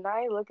bathroom. And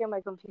I look at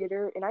my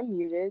computer and I'm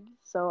muted.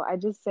 So I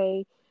just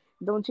say,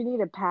 don't you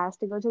need a pass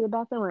to go to the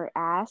bathroom or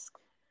ask?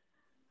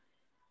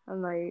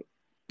 I'm like,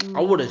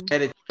 I would have mm,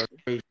 said it to her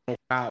face. No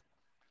cop.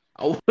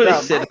 I would have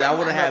Bro, said my it. I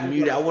would have bro, had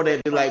muted. I would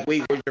have been like,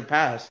 wait, where's your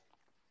pass?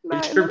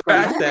 Nah, in You're the first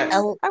past My that.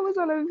 grade, I was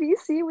on a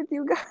VC with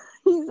you guys.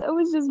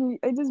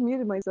 I just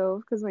muted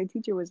myself because my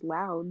teacher was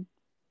loud.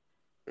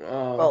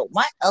 Uh, bro,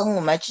 my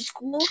elementary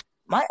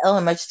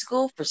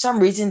school, for some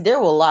reason, there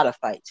were a lot of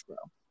fights, bro.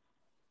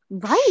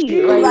 Right,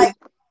 Like, like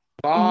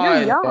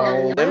you're God, bro.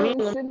 young. Let me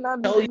There should not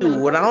be tell this you,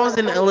 many when I fights. was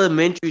in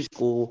elementary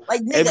school,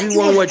 nigga, it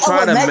everyone was would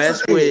try to elementary mess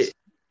school. with.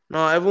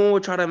 No, everyone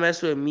would try to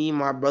mess with me,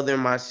 my brother,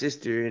 and my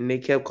sister, and they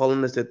kept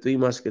calling us the Three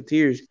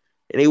Musketeers.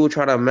 And they would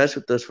try to mess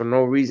with us for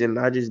no reason.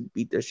 I just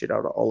beat the shit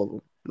out of all of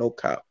them. No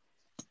cop.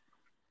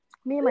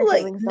 Me and my Like,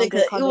 siblings don't nigga,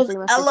 get it called the was Three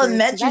Musketeers because I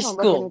elementary don't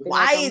look school. anything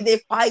like Why them. they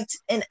fight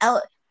in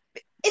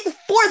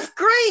fourth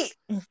grade?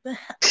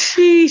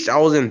 Sheesh, I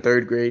was in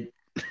third grade.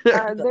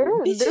 Their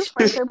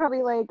friends are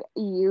probably like,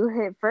 "You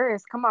hit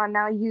first. Come on,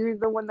 now you're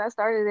the one that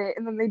started it,"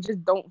 and then they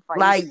just don't fight.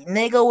 Like,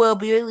 nigga will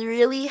be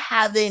really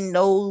having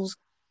those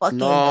fucking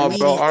No,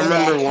 bro. bleeding I in that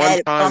remember one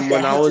head time from the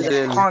when I head to was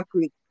the in,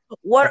 concrete. I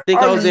What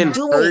think are I was you in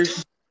doing?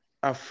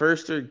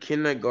 first or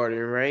kindergarten,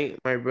 right?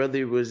 My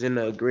brother was in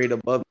a grade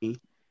above me.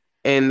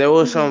 And there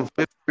was some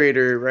fifth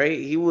grader, right?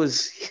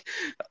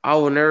 I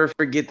will never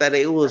forget that.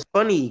 It was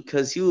funny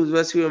because he was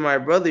messing with my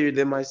brother,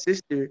 then my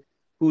sister,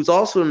 who's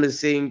also in the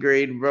same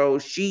grade, bro.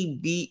 She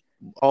beat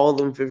all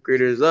them fifth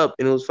graders up,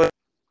 and it was funny.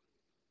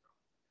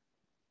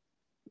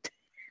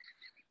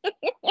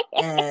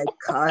 And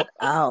cut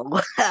out.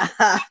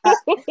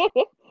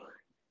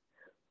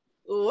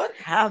 What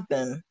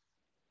happened?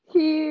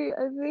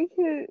 I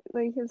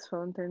think his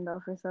phone turned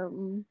off or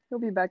something. He'll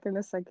be back in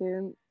a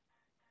second.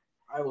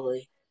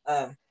 Probably.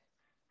 Yeah,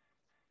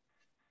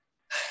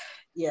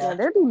 Yeah.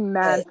 there'd be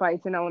mad But,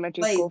 fights in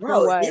elementary like, school for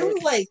bro, what? there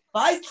was like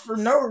fights for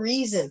no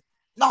reason.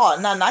 No,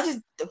 not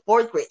just the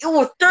fourth grade. It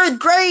was third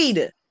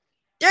grade.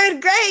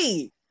 Third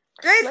grade.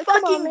 Third Like, come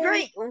on, fucking man.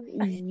 grade.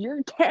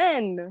 You're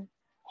 10.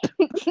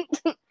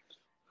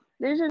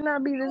 There should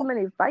not be this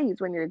many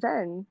fights when you're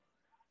 10.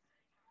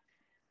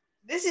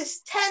 This is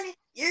 10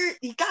 years.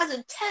 You guys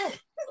are 10.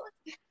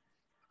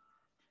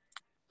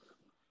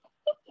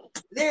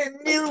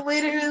 There's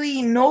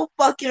literally no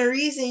fucking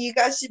reason you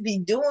guys should be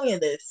doing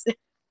this.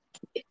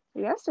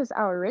 That's just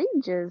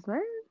outrageous,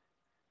 man.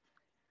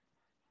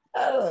 I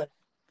don't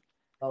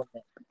know,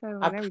 man. That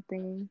on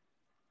everything.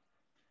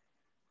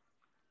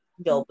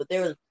 Yo, but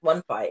there was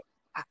one fight.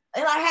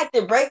 And I had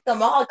to break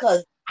them all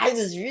because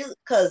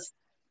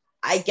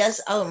I guess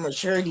our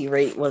maturity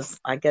rate was,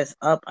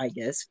 up,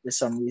 for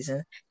some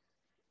reason.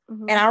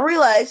 Mm-hmm. And I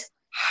realized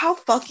how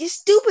fucking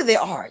stupid they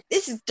are.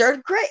 This is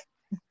third grade.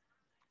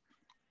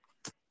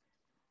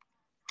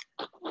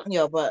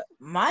 Yo, but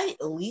my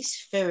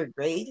least favorite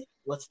grade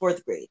was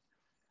fourth grade.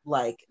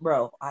 Like,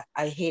 bro,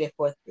 I hated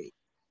fourth grade.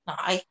 No,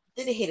 I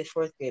didn't hate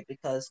fourth grade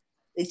because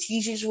the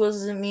teachers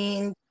wasn't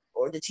mean,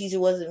 or the teacher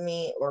wasn't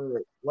mean,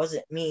 or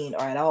wasn't mean,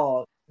 or at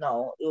all.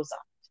 No, it was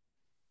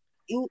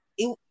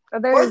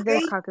fourth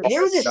grade.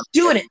 There was a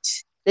student.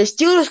 The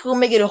student school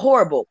make it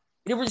horrible.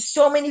 There were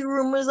so many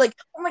rumors like,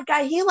 oh my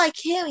god, he like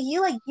him, he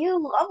like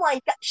you. I'm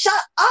like,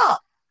 shut up.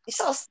 It's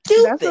so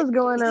stupid. That's what's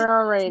going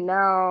around right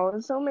now.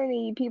 So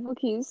many people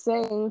keep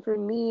saying for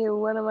me and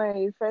one of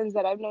my friends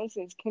that I've known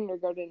since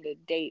kindergarten to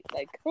date.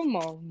 Like, come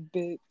on,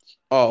 bitch.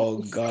 Oh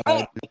God,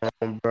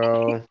 no,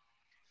 bro.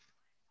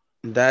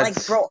 That's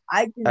like, bro,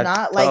 I did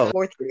not like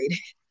fourth grade.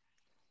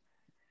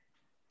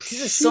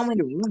 There's so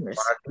many rumors.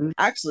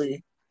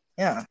 Actually,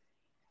 yeah.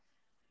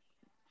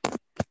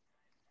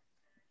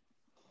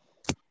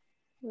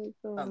 Like,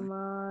 oh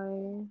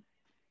my.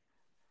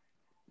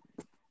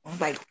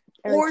 Like,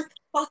 fourth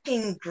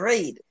fucking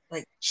grade.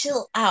 Like,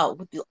 chill out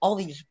with all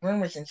these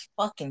rumors and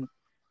fucking.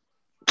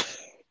 I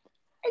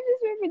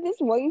just remember this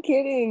one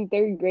kid in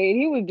third grade.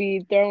 He would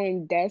be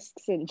throwing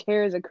desks and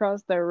chairs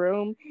across the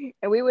room,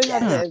 and we would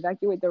have to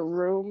evacuate the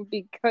room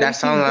because he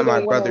didn't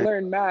like want to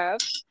learn math.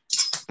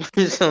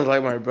 It sounds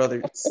like my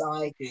brother.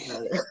 Sorry,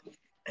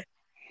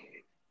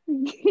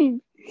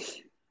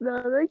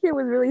 No, that kid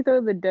was really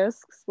throwing the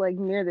desks like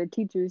near the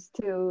teachers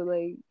too.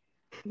 Like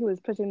he was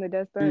pushing the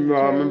desk down. No,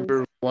 I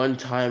remember one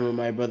time when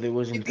my brother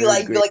was in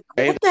third grade. Like,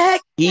 what the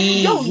heck?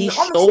 He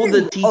stole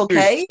the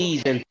teacher's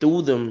keys and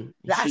threw them.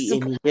 And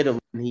he hit him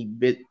and he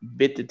bit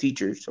the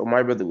teacher. So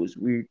my brother was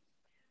weird.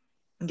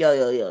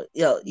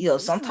 Yo.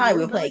 Sometimes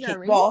we were playing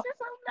kickball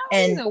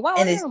and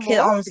this kid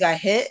almost got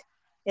hit.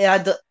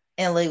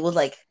 And like was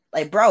like,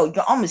 bro,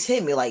 you almost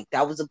hit me. Like,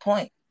 that was the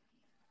point.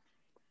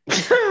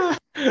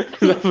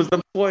 That was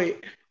the point.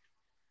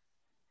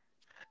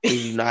 Did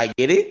you not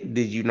get it?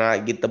 Did you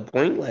not get the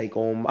point? Like,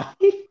 oh my.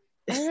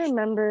 I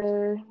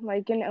remember,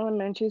 like, in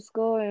elementary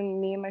school, and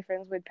me and my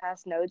friends would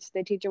pass notes.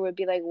 The teacher would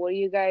be like, "What are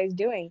you guys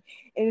doing?"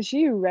 And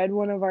she read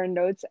one of our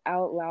notes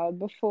out loud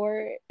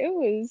before. It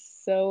was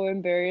so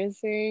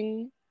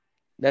embarrassing.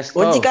 That's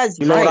tough. You guys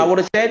know what I would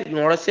have said? You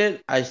know what I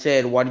said? I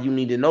said, "Why do you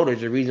need to know?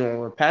 There's a reason why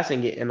we're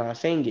passing it and not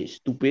saying it,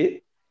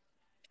 stupid."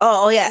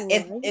 Oh yeah.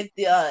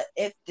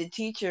 If the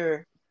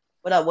teacher,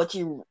 what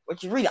you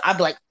read, I'd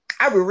be like,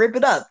 I would rip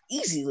it up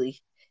easily,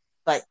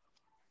 like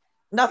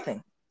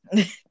nothing.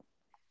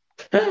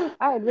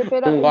 I'd rip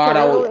it up. God,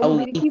 I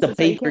will eat the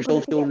paper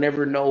so she'll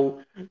never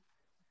know.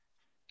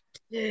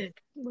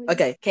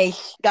 Okay,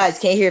 guys,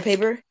 can you hear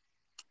paper?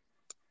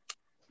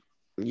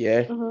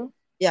 Yeah. Mm-hmm.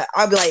 Yeah,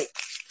 I'll be like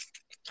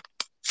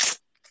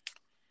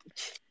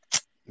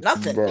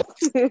nothing. Bro.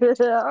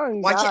 Oh,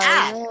 Watch it God,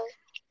 ass. man.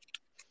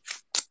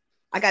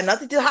 I got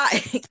nothing to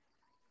hide.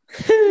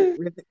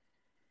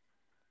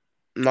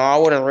 No, I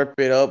wouldn't rip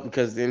it up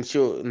because then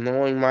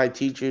knowing my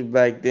teachers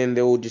back then,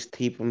 they would just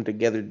tape them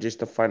together just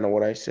to find out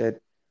what I said.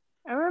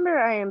 I remember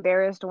I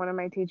embarrassed one of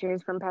my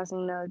teachers from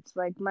passing notes.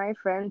 Like, my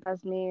friend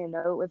passed me a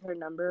note with her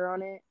number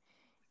on it,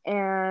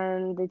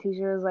 and the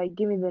teacher was like,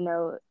 "Give me the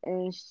note."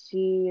 And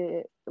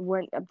she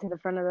went up to the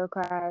front of the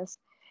class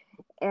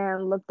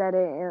and looked at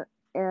it,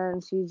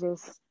 and she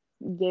just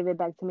gave it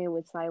back to me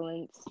with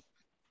silence.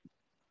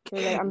 She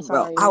was like, "I'm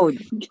Bro, sorry."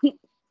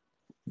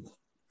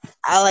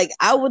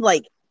 I would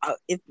like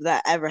if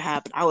that ever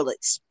happened, I would like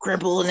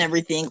scribble and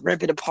everything,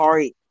 rip it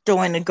apart,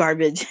 throw it in the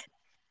garbage.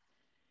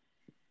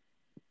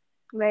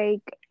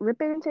 Like,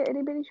 rip it into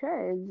itty bitty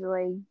shreds.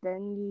 Like,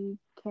 then you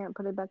can't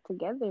put it back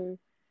together.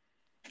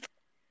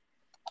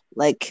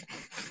 Like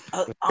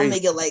I'll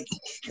make it like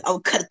I'll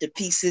cut it to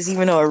pieces,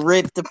 even though it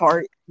ripped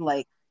apart.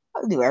 Like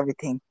I'll do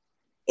everything.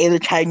 It'll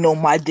try to know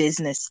my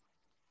business.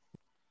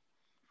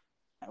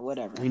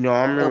 Whatever. You know,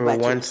 I Go remember back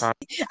one to time.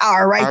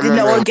 I'll write the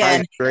remember note in again.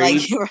 ninth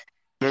Like grade.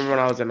 Remember when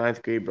I was in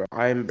ninth grade, bro?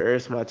 I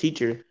embarrassed my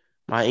teacher,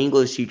 my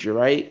English teacher,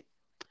 right?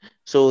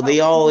 So they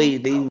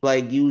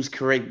like use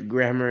correct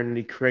grammar and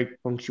the correct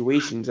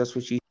punctuations. That's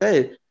what she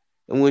said.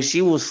 And when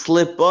she will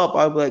slip up,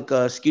 I'd be like,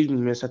 "Excuse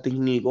me, miss. I think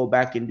you need to go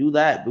back and do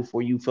that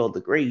before you fail the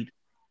grade,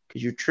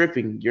 because you're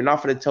tripping. You're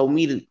not going to tell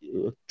me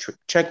to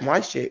check my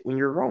shit when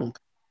you're wrong."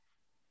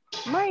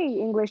 My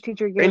English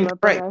teacher gave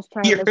up on Incorrect. us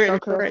trying You're to spell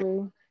incorrect.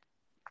 correctly.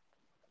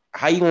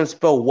 How you gonna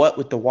spell what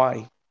with the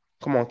Y?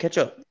 Come on, catch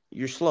up.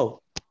 You're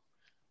slow.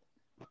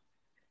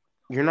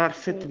 You're not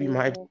fit to be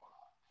my.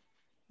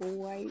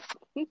 White.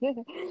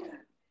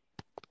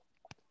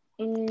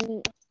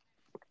 mm,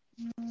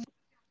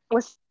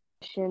 what's the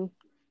question?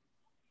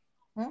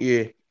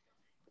 Yeah.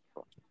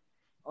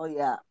 oh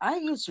yeah, I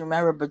used to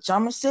remember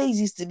Pajamas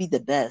Days used to be the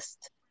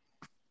best.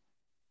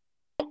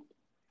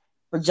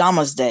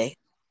 Pajamas Day.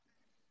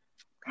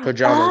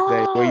 Pajamas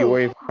day. Where you Oh,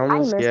 wear your I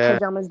pajamas? miss Yeah.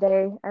 Pajamas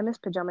Day. I miss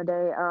Pajama Day.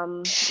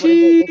 What is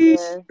it this Sheesh.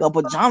 year? Yo,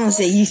 Pajamas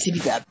Day used to be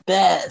the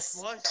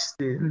best.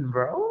 Bustin',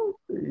 bro.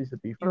 It used to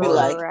be You'd be fun.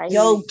 like, Right.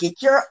 yo,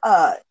 get your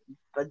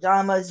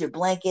pajamas, your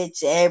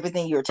blankets,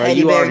 everything, your Bro, teddy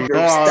you bear, already know your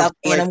I was stuffed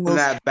flexing animals.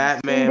 that And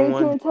Batman they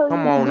one. can't tell Come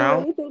you to on do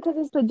now. anything because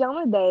it's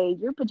Pajama Day.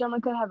 Your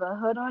pajama could have a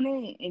hood on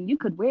it, and you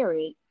could wear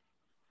it.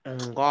 Oh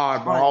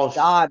God, bro. Oh I my was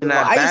god, flexing bro.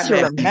 that I used to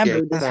Batman PJ. remember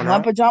Come this on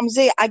one now. Pajamas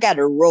Day, I got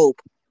a rope.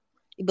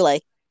 He'd be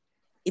like,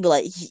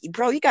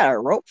 bro, you got a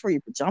rope for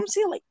your pajamas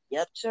day? Like,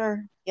 yep,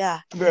 sure. Yeah.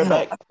 Be right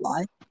back. I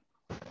fly.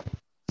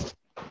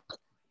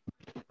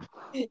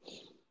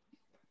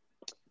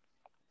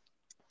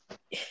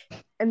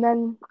 And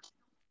then,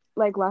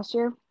 like last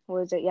year,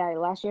 what was it? Yeah,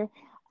 last year,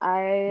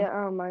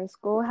 my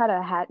school had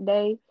a hat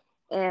day,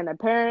 and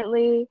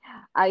apparently,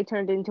 I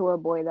turned into a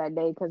boy that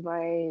day because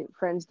my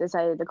friends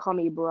decided to call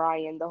me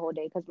Brian the whole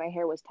day because my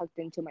hair was tucked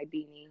into my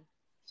beanie.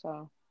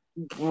 So,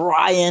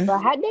 Brian. but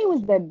hat day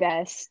was the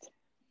best.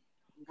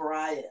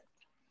 Brian.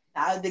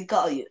 How did they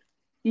call you?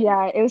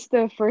 Yeah, it's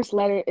the first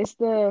letter. It's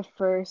the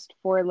first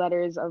four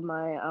letters of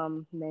my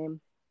name.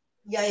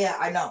 Yeah,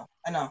 I know.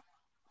 I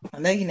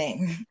know your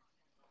name.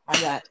 I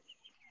got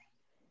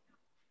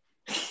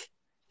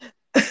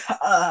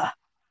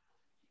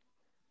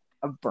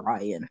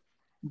Brian.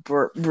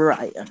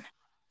 Brian.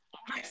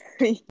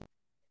 I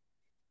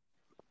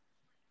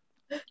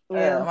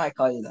Yeah. might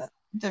call you that.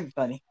 It's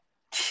funny.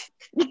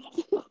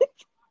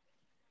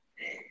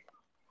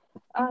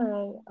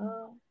 All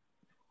right.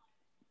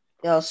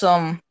 Yo,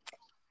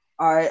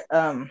 all right,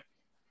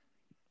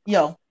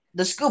 yo,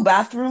 the school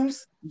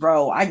bathrooms,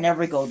 bro, I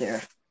never go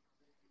there.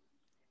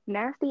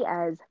 Nasty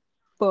as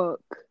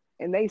fuck,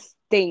 and they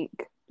stink.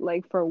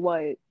 Like for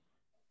what?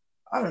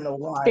 I don't know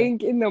why.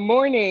 Stink in the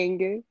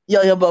morning.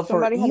 Yo, but for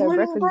Somebody had a Ewan,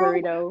 breakfast bro,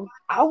 burrito.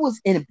 I was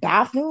in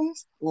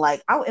bathrooms,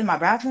 like I was in my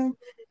bathroom,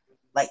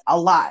 like a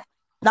lot.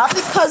 Not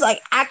because I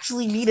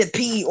actually needed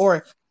pee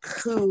or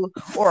poo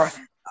or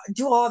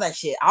do all that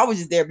shit. I was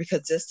just there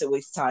because just to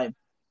waste time.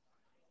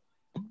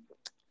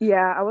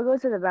 Yeah, I would go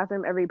to the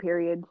bathroom every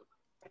period.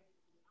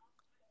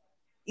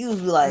 He would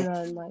be like,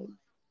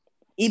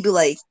 he'd be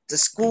like, the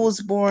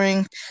school's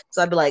boring.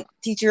 So I'd be like,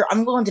 teacher,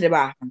 I'm going to the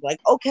bathroom. Like,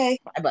 okay.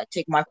 I'd be like,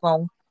 take my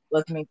phone,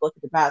 look at me, go to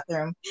the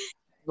bathroom,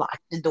 lock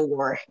the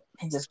door,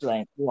 and just be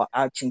like,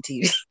 watching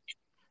TV.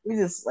 We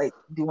just like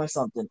doing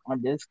something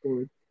on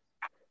Discord.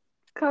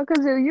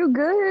 Kakazu, you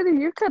good?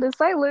 You're kind of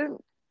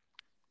silent.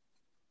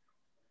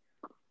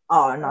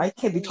 Oh no, I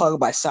can't be talking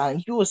about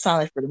silence. You were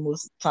silent for the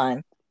most of the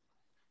time.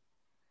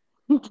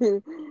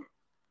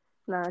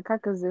 Nah,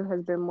 Kakazu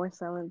has been more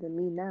silent than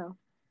me now.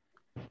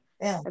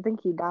 Yeah. I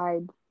think he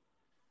died.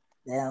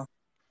 Yeah.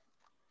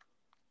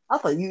 I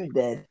thought you were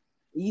dead.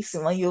 You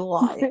seem like you're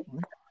alive.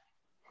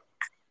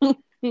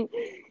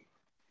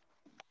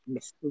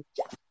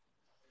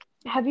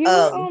 Have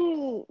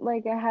you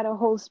like had a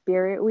whole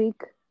spirit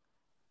week?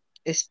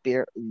 It's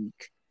Spirit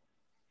Week.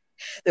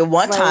 The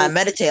one time I Like,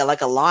 meditated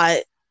like a lot,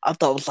 I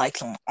thought it was like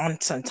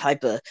some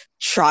type of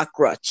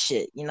chakra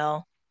shit, you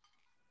know?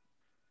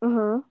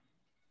 mhm.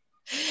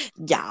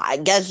 Yeah, I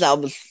guess that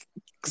was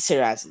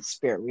considered as a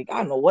Spirit Week. I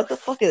don't know what the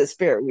fuck is a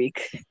Spirit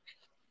Week.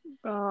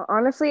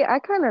 Honestly, I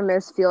kind of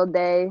miss field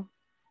day.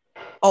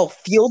 Oh,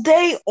 Field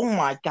Day? Oh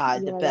my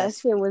god, the Yeah, that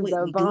best. shit was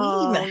the Wait, do we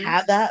even bomb.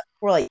 have that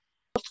for like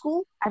middle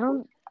school? I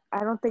don't, I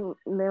don't think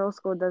middle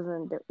school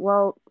doesn't.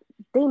 Well,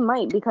 they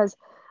might because,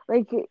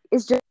 like,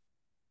 it's just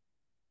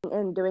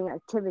and doing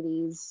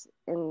activities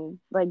and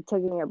like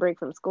taking a break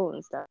from school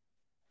and stuff.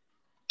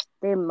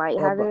 They might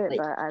Bro, have but it, like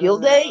but I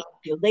Field don't know.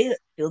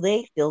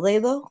 Day, Field Day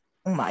though.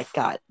 Oh my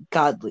god,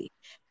 godly.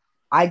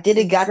 I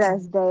didn't got to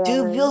Best day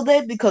do ever. Field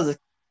Day because of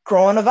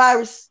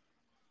coronavirus.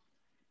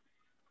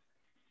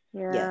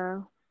 Yeah,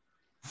 Yeah,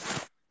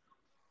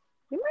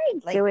 we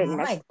might like do it next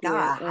my year.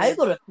 god, how you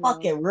gonna No.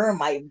 fucking ruin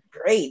my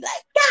grade?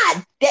 Like,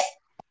 god damn.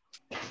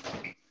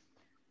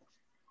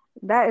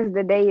 That is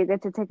the day you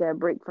get to take a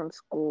break from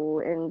school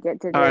and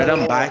get to All right, do I'm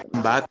whatever back. you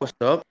I'm want. back. What's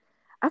up?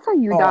 I thought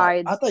you Oh,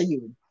 died. I thought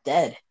you were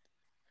dead.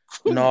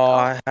 No,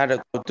 I had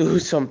to go do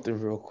something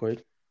real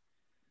quick.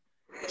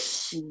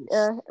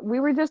 Jeez. We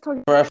were just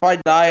talking. Or if I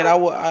died,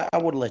 I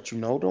would let you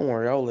know. Don't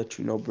worry, I'll let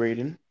you know,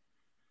 Braden.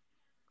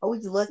 I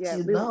would let Yeah,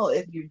 you know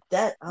if you're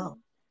dead. Oh,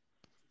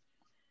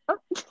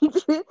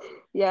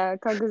 yeah,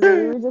 because we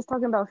were just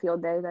talking about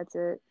field day. That's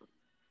it.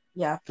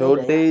 yeah, Field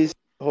Field Day. days.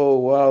 Oh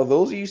wow,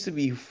 those used to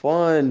be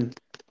fun.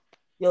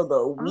 Yo, the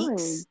Oh my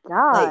weeks, like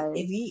god.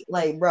 if you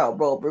like,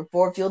 bro,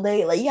 before Field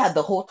Day, like you had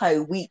the whole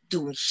entire week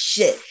doing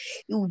shit.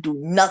 You would do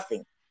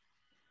nothing,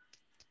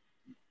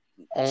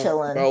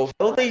 chilling. Bro,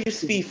 field days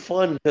used to be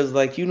fun because,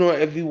 like,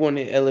 everyone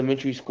in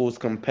elementary school is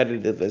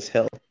competitive as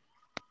hell.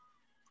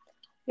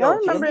 Y'all Yo,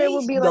 Field remember it would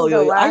Days. be Yo, like yo,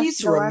 yo. the last week of I used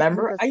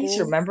to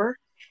school? remember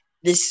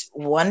this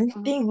one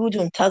Mhm. thing we were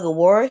doing tug of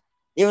war.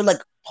 They were like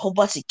a whole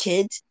bunch of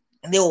kids,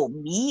 and they were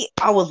me.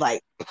 I was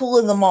like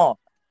pulling them all.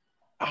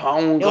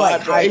 Oh They were like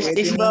God, bro, it hydrating used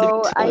to me. be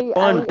Bro, so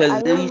fun I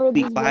because it used remember to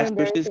be this one class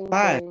versus embarrassing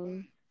class.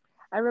 thing.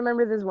 I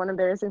remember this one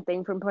embarrassing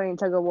thing from playing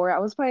tug of war. I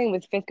was playing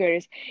with fifth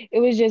graders. It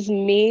was just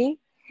me,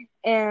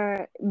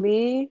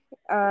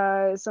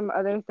 some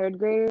other third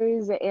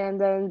graders, and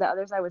then the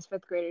other side was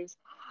fifth graders.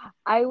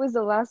 I was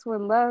the last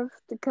one left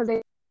because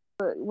they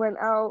went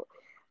out.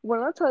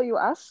 When I tell you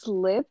I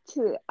slipped,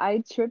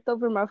 I tripped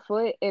over my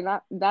foot, and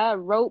that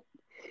rope,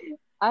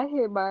 I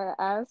hit my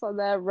ass on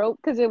that rope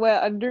because it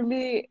went under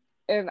me,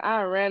 and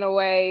I ran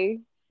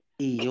away.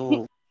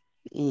 Yo,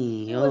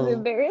 It was yo,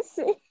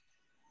 embarrassing.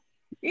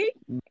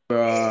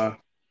 bruh.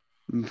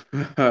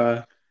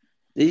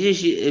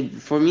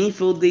 For me,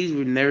 field days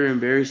were never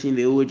embarrassing.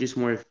 They were just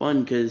more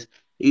fun because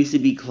it used to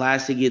be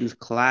class against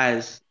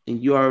class,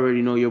 and you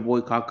already know your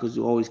boy Kaku's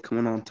always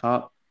coming on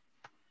top.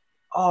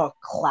 Oh,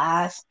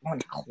 class,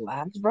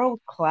 bro.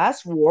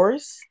 Class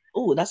wars.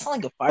 Ooh, that sounds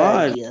like a fire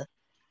God, idea.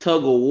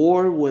 tug of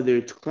war, whether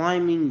it's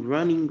climbing,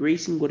 running,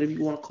 racing, whatever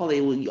you want to call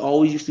it,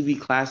 always used to be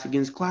class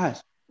against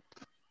class.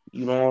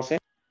 You know what I'm saying?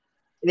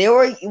 They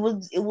were.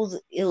 It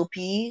was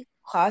LP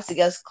class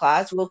against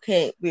class.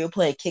 We were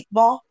playing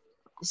kickball,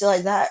 shit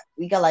like that.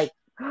 We got like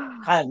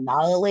kind of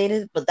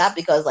annihilated, but that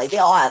because like they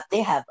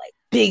have like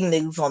big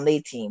niggas on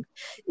their team.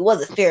 It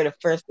wasn't fair in the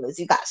first place.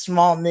 You got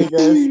small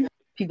niggas,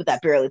 people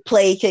that barely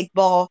play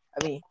kickball.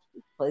 I mean,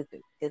 play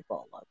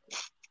kickball a lot.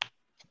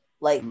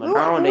 Like But we were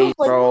nowadays,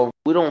 like bro,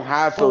 we don't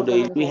have Oh, field go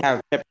days. ahead, We go.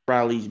 have pep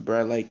rallies,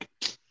 bro. Like,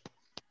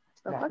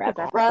 The rap fuck is that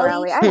pep rally?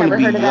 rallies. I I want to never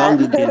be heard of young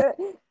that. again.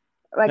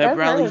 Like Pep I've heard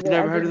rallies, of you it, I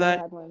never heard just of never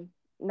that? had one.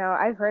 No,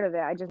 I've heard of it.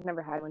 I just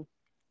never had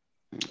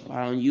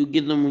one. You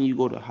get them when you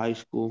go to high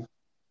school.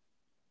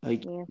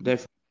 Like, Yeah,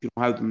 definitely, if you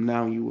don't have them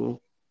now, you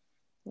will.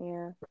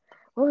 yeah.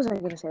 What was I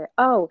gonna say?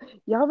 Oh,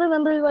 y'all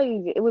remember like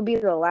it would be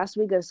the last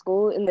week of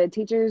school and the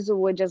teachers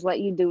would just let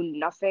you do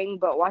nothing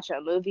but watch a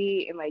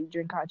movie and like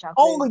drink hot chocolate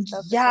Oh and stuff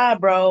and stuff? yeah,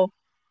 bro.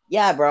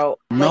 Yeah, bro.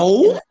 Like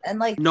No, and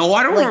like no,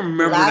 I don't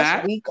remember last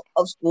that. week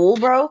of school,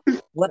 bro.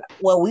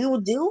 What we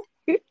would do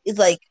is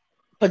like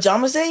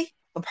pajamas day,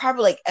 but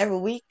probably like every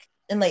week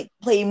and like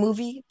play a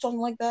movie, something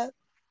like that.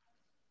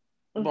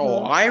 Bro,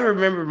 Mm-hmm. I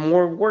remember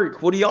more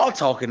work. What are y'all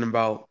talking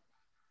about?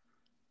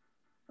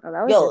 Oh,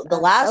 that was Yo, just the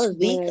us. That last was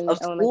me week in of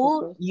elementary school,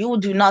 school. you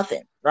would do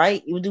nothing,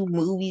 right? You would do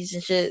movies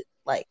and shit,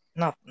 like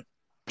nothing.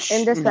 No,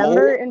 In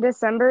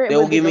December, it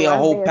they'll would be give the me a last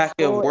whole day of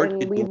packet of school, work to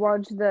and do. we'd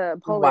watch the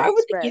Polar Why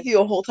would they give Express.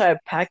 you a whole entire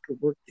pack of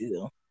work to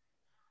do?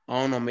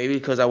 I don't know. Maybe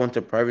because I went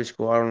to private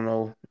school. I don't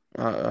know.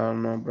 I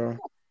don't know, bro.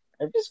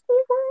 Every school,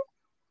 bro?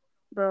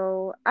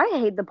 Bro, I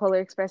hate the Polar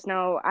Express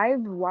now.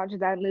 I've watched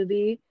that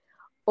movie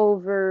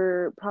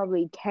over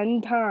probably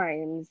 10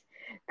 times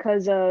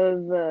because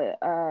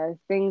of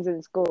things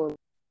in school.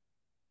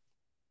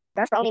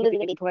 That's the only movie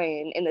they be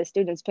playing, and the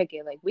students pick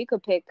it. Like we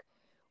could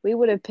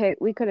have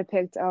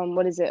picked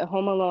what is it? Uh,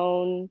 Home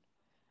Alone.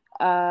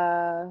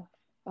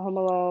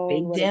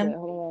 Big What is it?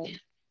 Jam?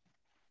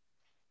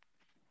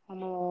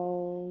 Home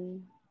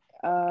Alone.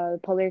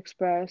 Polar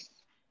Express,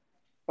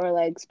 or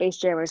like Space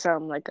Jam or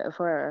something like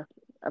for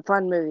a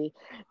fun movie,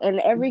 and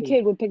every Mhm.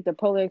 kid would pick the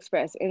Polar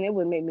Express, and it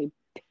would make me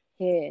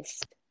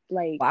pissed.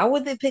 Like, Why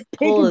would they pick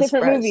pick a Polar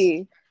different Express?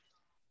 movie.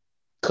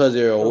 Cause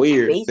they're Bro,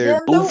 weird. Space They're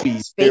Jam though? goofy.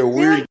 They're Space Jam?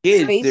 weird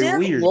kids. Space They're Jam?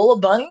 weird. Lola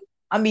Bunny?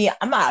 I mean,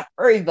 I'm not a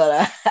furry,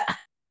 but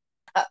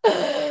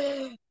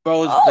Bro,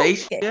 oh,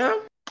 Space okay. Jam?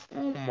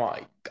 Oh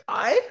my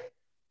god.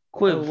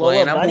 Quit Lola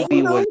playing. That Bunny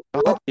movie was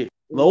though? toxic.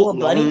 Lola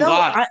Bunny Oh though?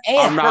 God. I ain't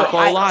I'm a not furry.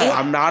 gonna I lie. ain't.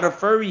 I'm not a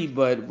furry,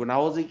 but when I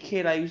was a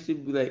kid, I used to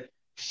be like,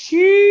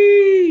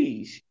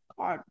 sheesh.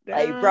 God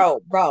Like, damn.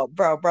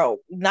 bro.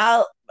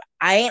 Now,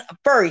 I ain't a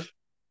furry.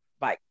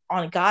 Like,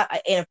 on God,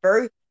 I ain't a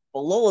furry. But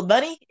Lola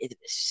Bunny is an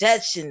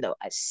exception, though.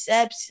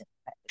 Exception.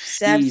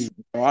 Sheesh,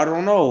 bro, I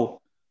don't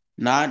know.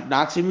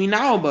 Not to me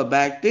now, but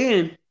back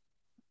then,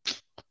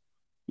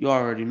 you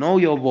already know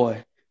your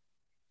boy.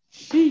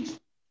 Sheesh.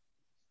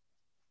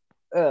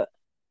 Uh,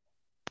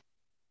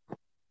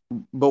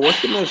 But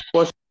what's the next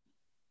question?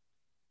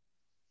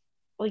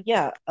 well,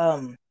 yeah.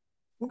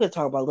 We're gonna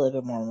talk about a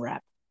little bit more on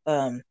rap.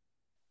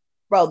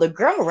 Bro, the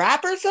girl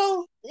rappers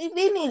though, they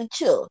need to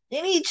chill.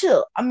 They need to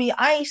chill. I mean,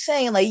 I ain't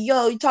saying like,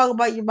 yo, you talk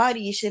about your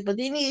body and shit, but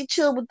they need to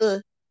chill with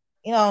the,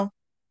 you know,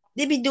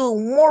 they be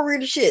doing more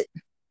weird shit.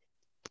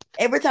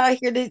 Every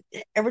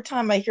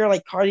time I hear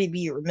like Cardi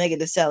B or Megan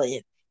Thee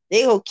Stallion,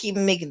 they go keep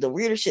making the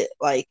weirdest shit.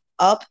 Like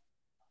up,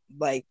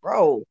 like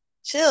bro,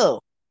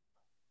 chill.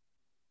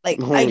 Like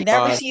I Oh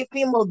never God, see a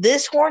female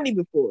this horny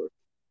before.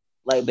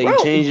 Like they bro,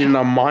 changing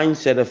the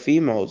mindset of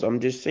females. I'm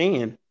just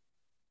saying.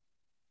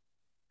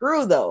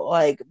 true though.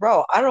 Like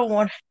bro, I don't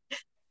want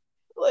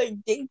like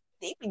they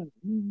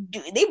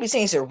be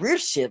saying some weird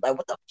shit. Like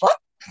what the fuck?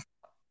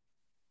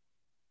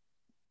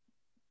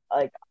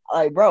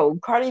 Like bro,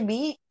 Cardi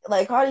B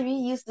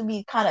used to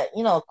be kind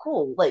of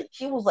cool. Like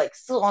she was like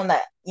still on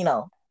that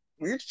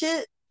weird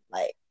shit,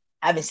 like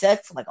having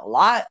sex like a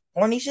lot,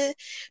 horny shit,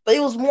 but it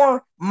was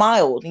more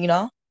mild.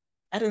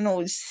 I don't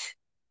know, it's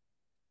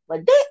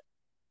like that,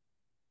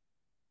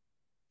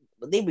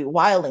 but they be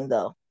wilding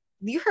though.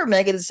 You heard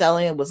Megan Thee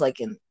Stallion was like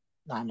in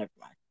nah, never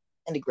mind,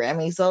 in the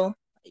Grammys though,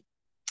 like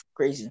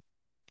crazy.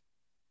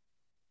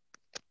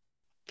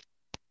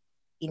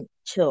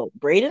 Chill,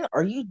 Brayden,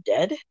 are you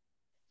dead?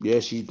 Yeah,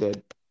 she's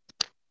dead.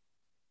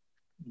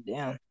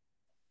 Damn.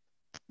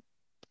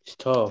 It's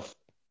tough.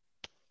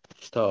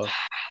 It's tough.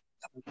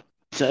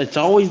 It's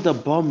always the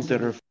bums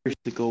that are first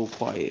to go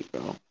quiet,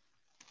 bro.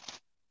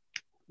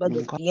 But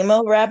the Oh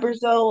female rappers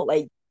though,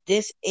 like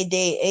this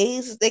day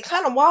A's, they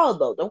kind of wild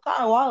though. They're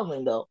kind of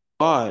wilding though.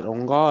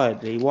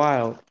 God, they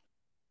wild.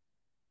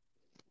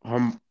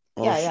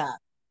 Oh, Yeah, yeah,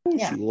 she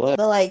yeah. left.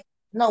 But like,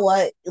 you know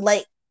what?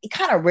 Like, it's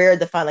kind of rare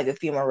to find like a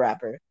female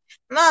rapper.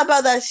 Not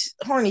about that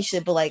horny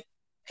shit, but like,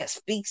 can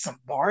speak some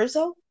bars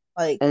though.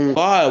 Like, Oh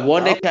God,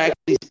 one bro, that can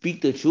actually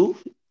speak the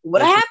truth.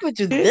 what Like, happened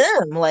to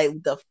them?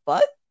 Like, the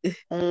fuck?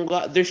 oh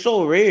God, they're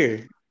so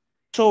rare.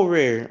 So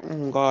rare.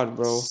 Oh God,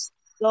 bro.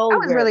 So I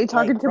was rare. really Like,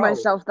 talking to bro.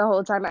 myself the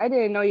whole time. I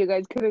didn't know you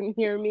guys couldn't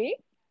hear me.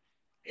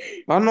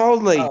 I know. I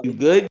was like, Oh, you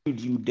good?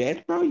 You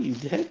dead, bro? You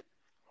dead?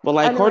 But I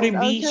like know. Cardi I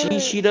was B, trying to.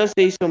 she does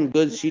say some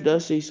good. She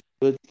does say some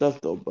good stuff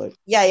though. But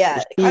yeah,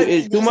 yeah. Cardi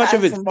it's B too does much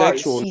of have it some bars.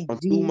 sexual. She Too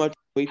do much,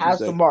 way too have some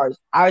sexual. bars.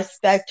 I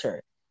respect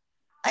her.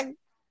 I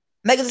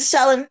Megan Thee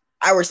Stallion,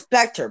 I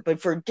respect her,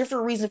 but for a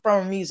different reason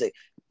from her music.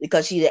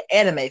 Because she's an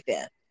anime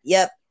fan.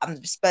 Yep, I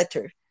respect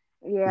her.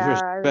 Yeah,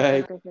 I Respect.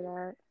 respect her for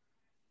that.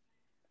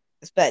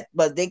 Respect.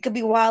 But they could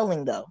be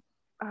wilding though.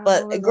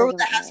 But What a was I girl gonna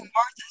that has some ask?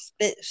 bars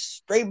that spit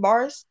straight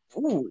bars,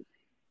 ooh,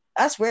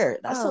 that's rare.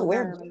 That's so Oh, now I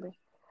rare. remember.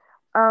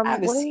 I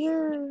haven't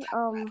seen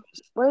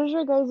What is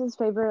your guys'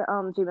 favorite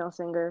female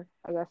singer?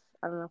 I guess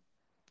I don't know.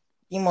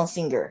 female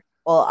singer.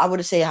 Well, I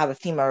would say I have a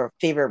female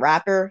favorite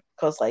rapper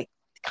because like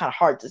it's kind of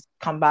hard to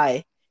come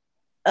by.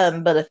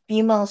 But a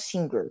female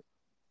singer,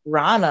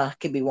 Rihanna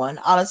could be one.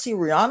 Honestly,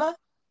 Rihanna,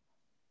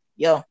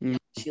 yo, Mm.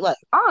 she like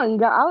Oh,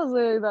 God, I was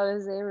literally about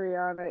to say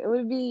Rihanna. It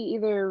would be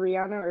either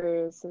Rihanna or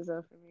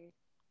SZA for me.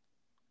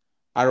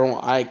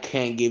 I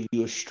can't give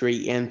you a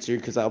straight answer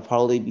because I'll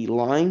probably be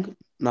lying.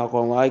 Not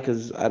gonna lie,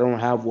 because I don't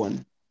have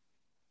one.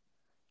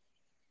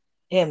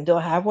 damn. Do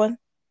I have one?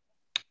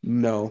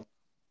 No.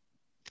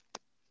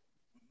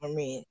 I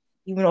mean,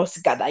 even though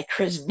it's got that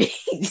Chris B.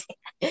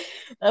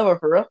 Never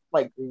for real.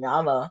 Like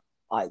Rihanna,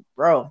 like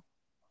bro,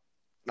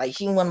 like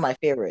she one of my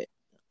favorite.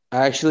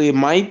 Actually, it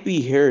might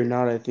be her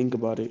now that I think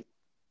about it.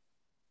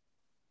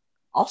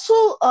 Also,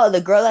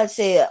 the girl that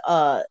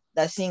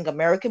sing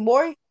American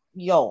Boy,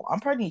 yo, I'm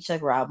probably need to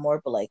check her out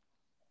more, but like,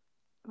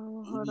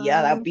 Oh, hold yeah,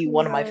 on. Let that'd me be see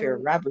one of how my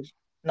favorite rappers.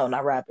 No,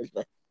 not rappers,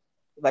 but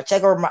if I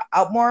check her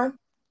out more,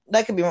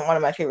 that could be one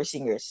of my favorite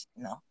singers.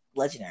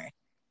 Legendary.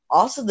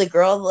 Also, the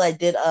girl that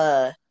did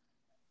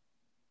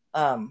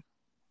um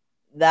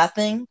that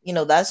thing,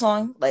 that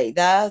song, like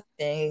that other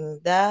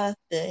thing.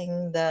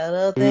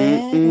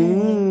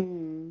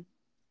 Mm-mm.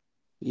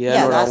 Yeah, I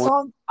Yeah, know that that one.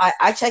 song.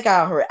 I check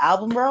out her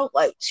album, bro.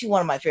 Like she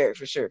one of my favorite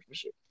for sure, for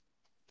sure.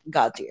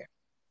 God tier.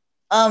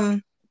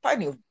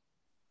 Probably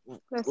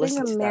I sing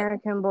listen to that.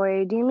 American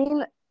Boy. Do you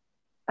mean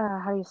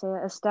how do you say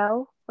it?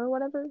 Estelle or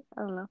whatever?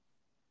 I don't know.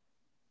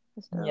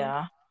 Estelle.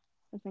 Yeah.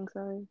 I think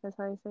so. That's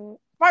how you say it.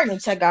 Probably need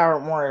to check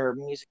out more of her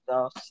music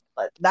though.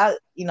 But that,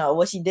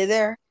 what she did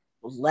there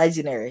was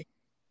legendary.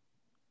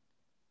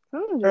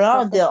 Someone just Rihanna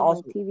popped did up on my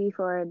also TV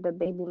for the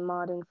Baby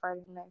mod and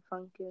Friday Night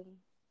Funkin'.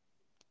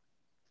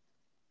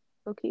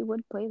 Okay,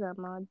 would play that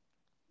mod.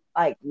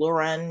 like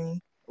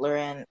Lauren.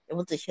 It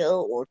was a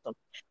Hill or something.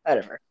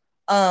 Whatever.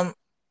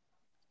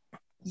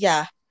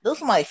 Yeah,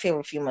 those are my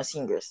favorite female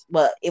singers.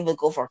 But if we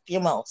go for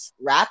female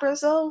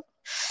rappers though,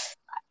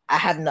 I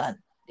have none.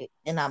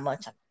 And not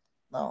much.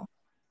 No.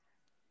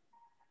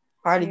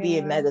 Cardi B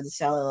and Yeah. Megan Thee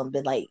Stallion have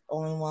been like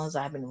only ones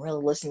I've been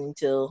really listening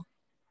to.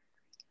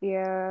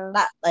 Yeah.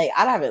 Not like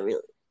I haven't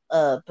really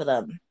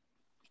but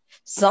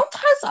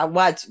sometimes I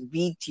watch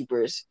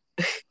VTubers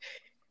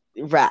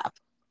rap.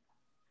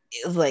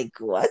 It's like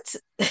what?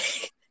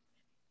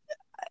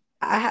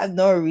 I have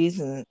no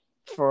reason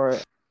for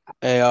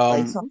Hey,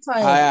 like I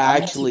sometimes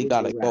actually VTubers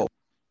gotta will rap. go,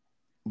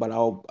 but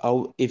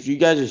I'll if you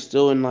guys are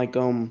still in like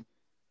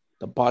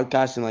the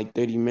podcast in like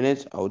 30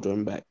 minutes, I'll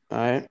join back. All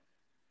right.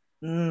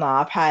 No,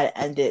 I've had it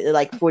ended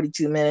like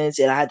 42 minutes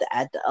and I had to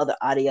add the other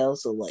audio,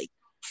 so like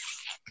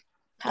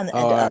kind of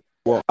All ended right. up.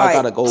 Well, All I right.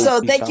 gotta go.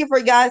 So Peace thank out. you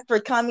for guys for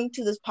coming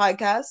to this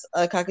podcast,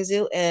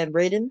 Kakazu and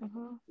Brayden.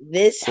 Uh-huh.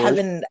 This Of course.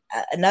 having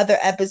another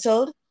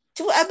episode.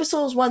 2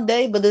 episodes one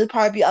day, but it'll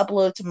probably be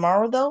uploaded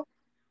tomorrow though.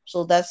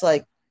 So that's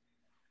like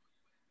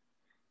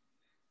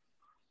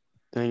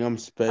Think I'm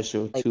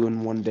special 2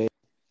 in 1 day.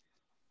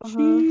 Uh-huh.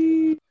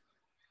 Sheesh.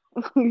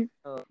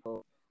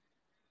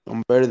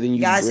 I'm better than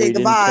you, guys say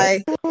Braden.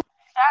 goodbye.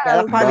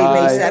 That'll probably be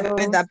May Bye.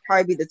 7th. That'll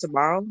probably be the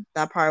tomorrow.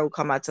 That probably will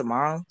come out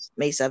tomorrow,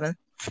 May 7th.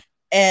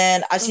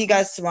 And I see you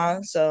guys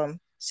tomorrow. So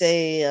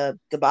say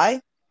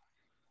goodbye.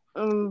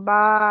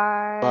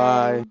 Bye.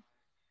 Bye.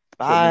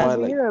 Bye.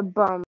 Like You're a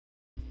bum.